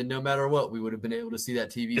invulnerability, and then no matter what, we would have been able to see that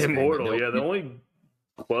TV screen. Immortal, but no, yeah. The only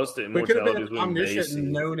close to We could have immortality is been when they omniscient see.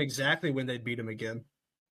 and known exactly when they'd beat him again.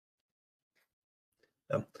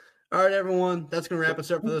 So, all right, everyone, that's going to wrap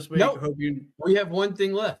us up for this week. Nope. I hope you. we have one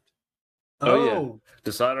thing left. Oh, yeah.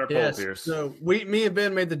 Decide our poll, yes. Pierce. So me and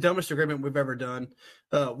Ben made the dumbest agreement we've ever done.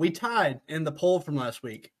 We tied in the poll from last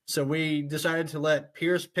week, so we decided to let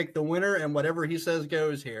Pierce pick the winner, and whatever he says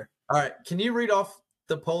goes here. All right, can you read off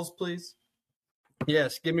the polls, please?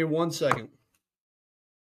 Yes, give me 1 second.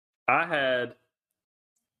 I had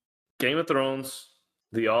Game of Thrones,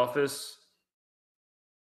 The Office,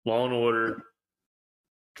 Law and Order,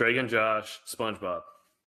 Drake and Josh, SpongeBob.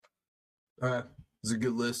 All right, it's a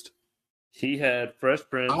good list. He had Fresh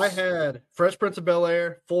Prince. I had Fresh Prince of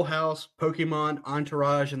Bel-Air, Full House, Pokemon,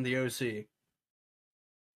 Entourage, and the OC.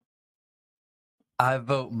 I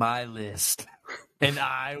vote my list, and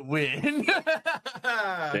I win.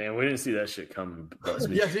 Damn, we didn't see that shit coming.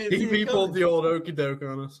 Busby. Yeah, He pulled the old okey doke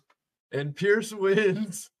on us. and Pierce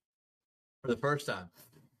wins for the first time.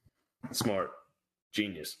 Smart.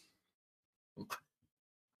 Genius.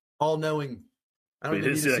 All knowing. I We don't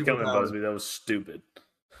didn't need see a that coming, superpower. Busby. That was stupid.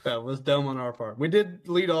 That was dumb on our part. We did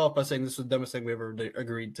lead off by saying this was the dumbest thing we ever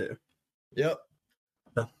agreed to. Yep.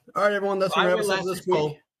 All right, everyone, that's I going to win wrap us up last this week's poll.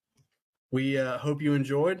 week. We hope you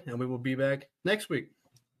enjoyed, and we will be back next week.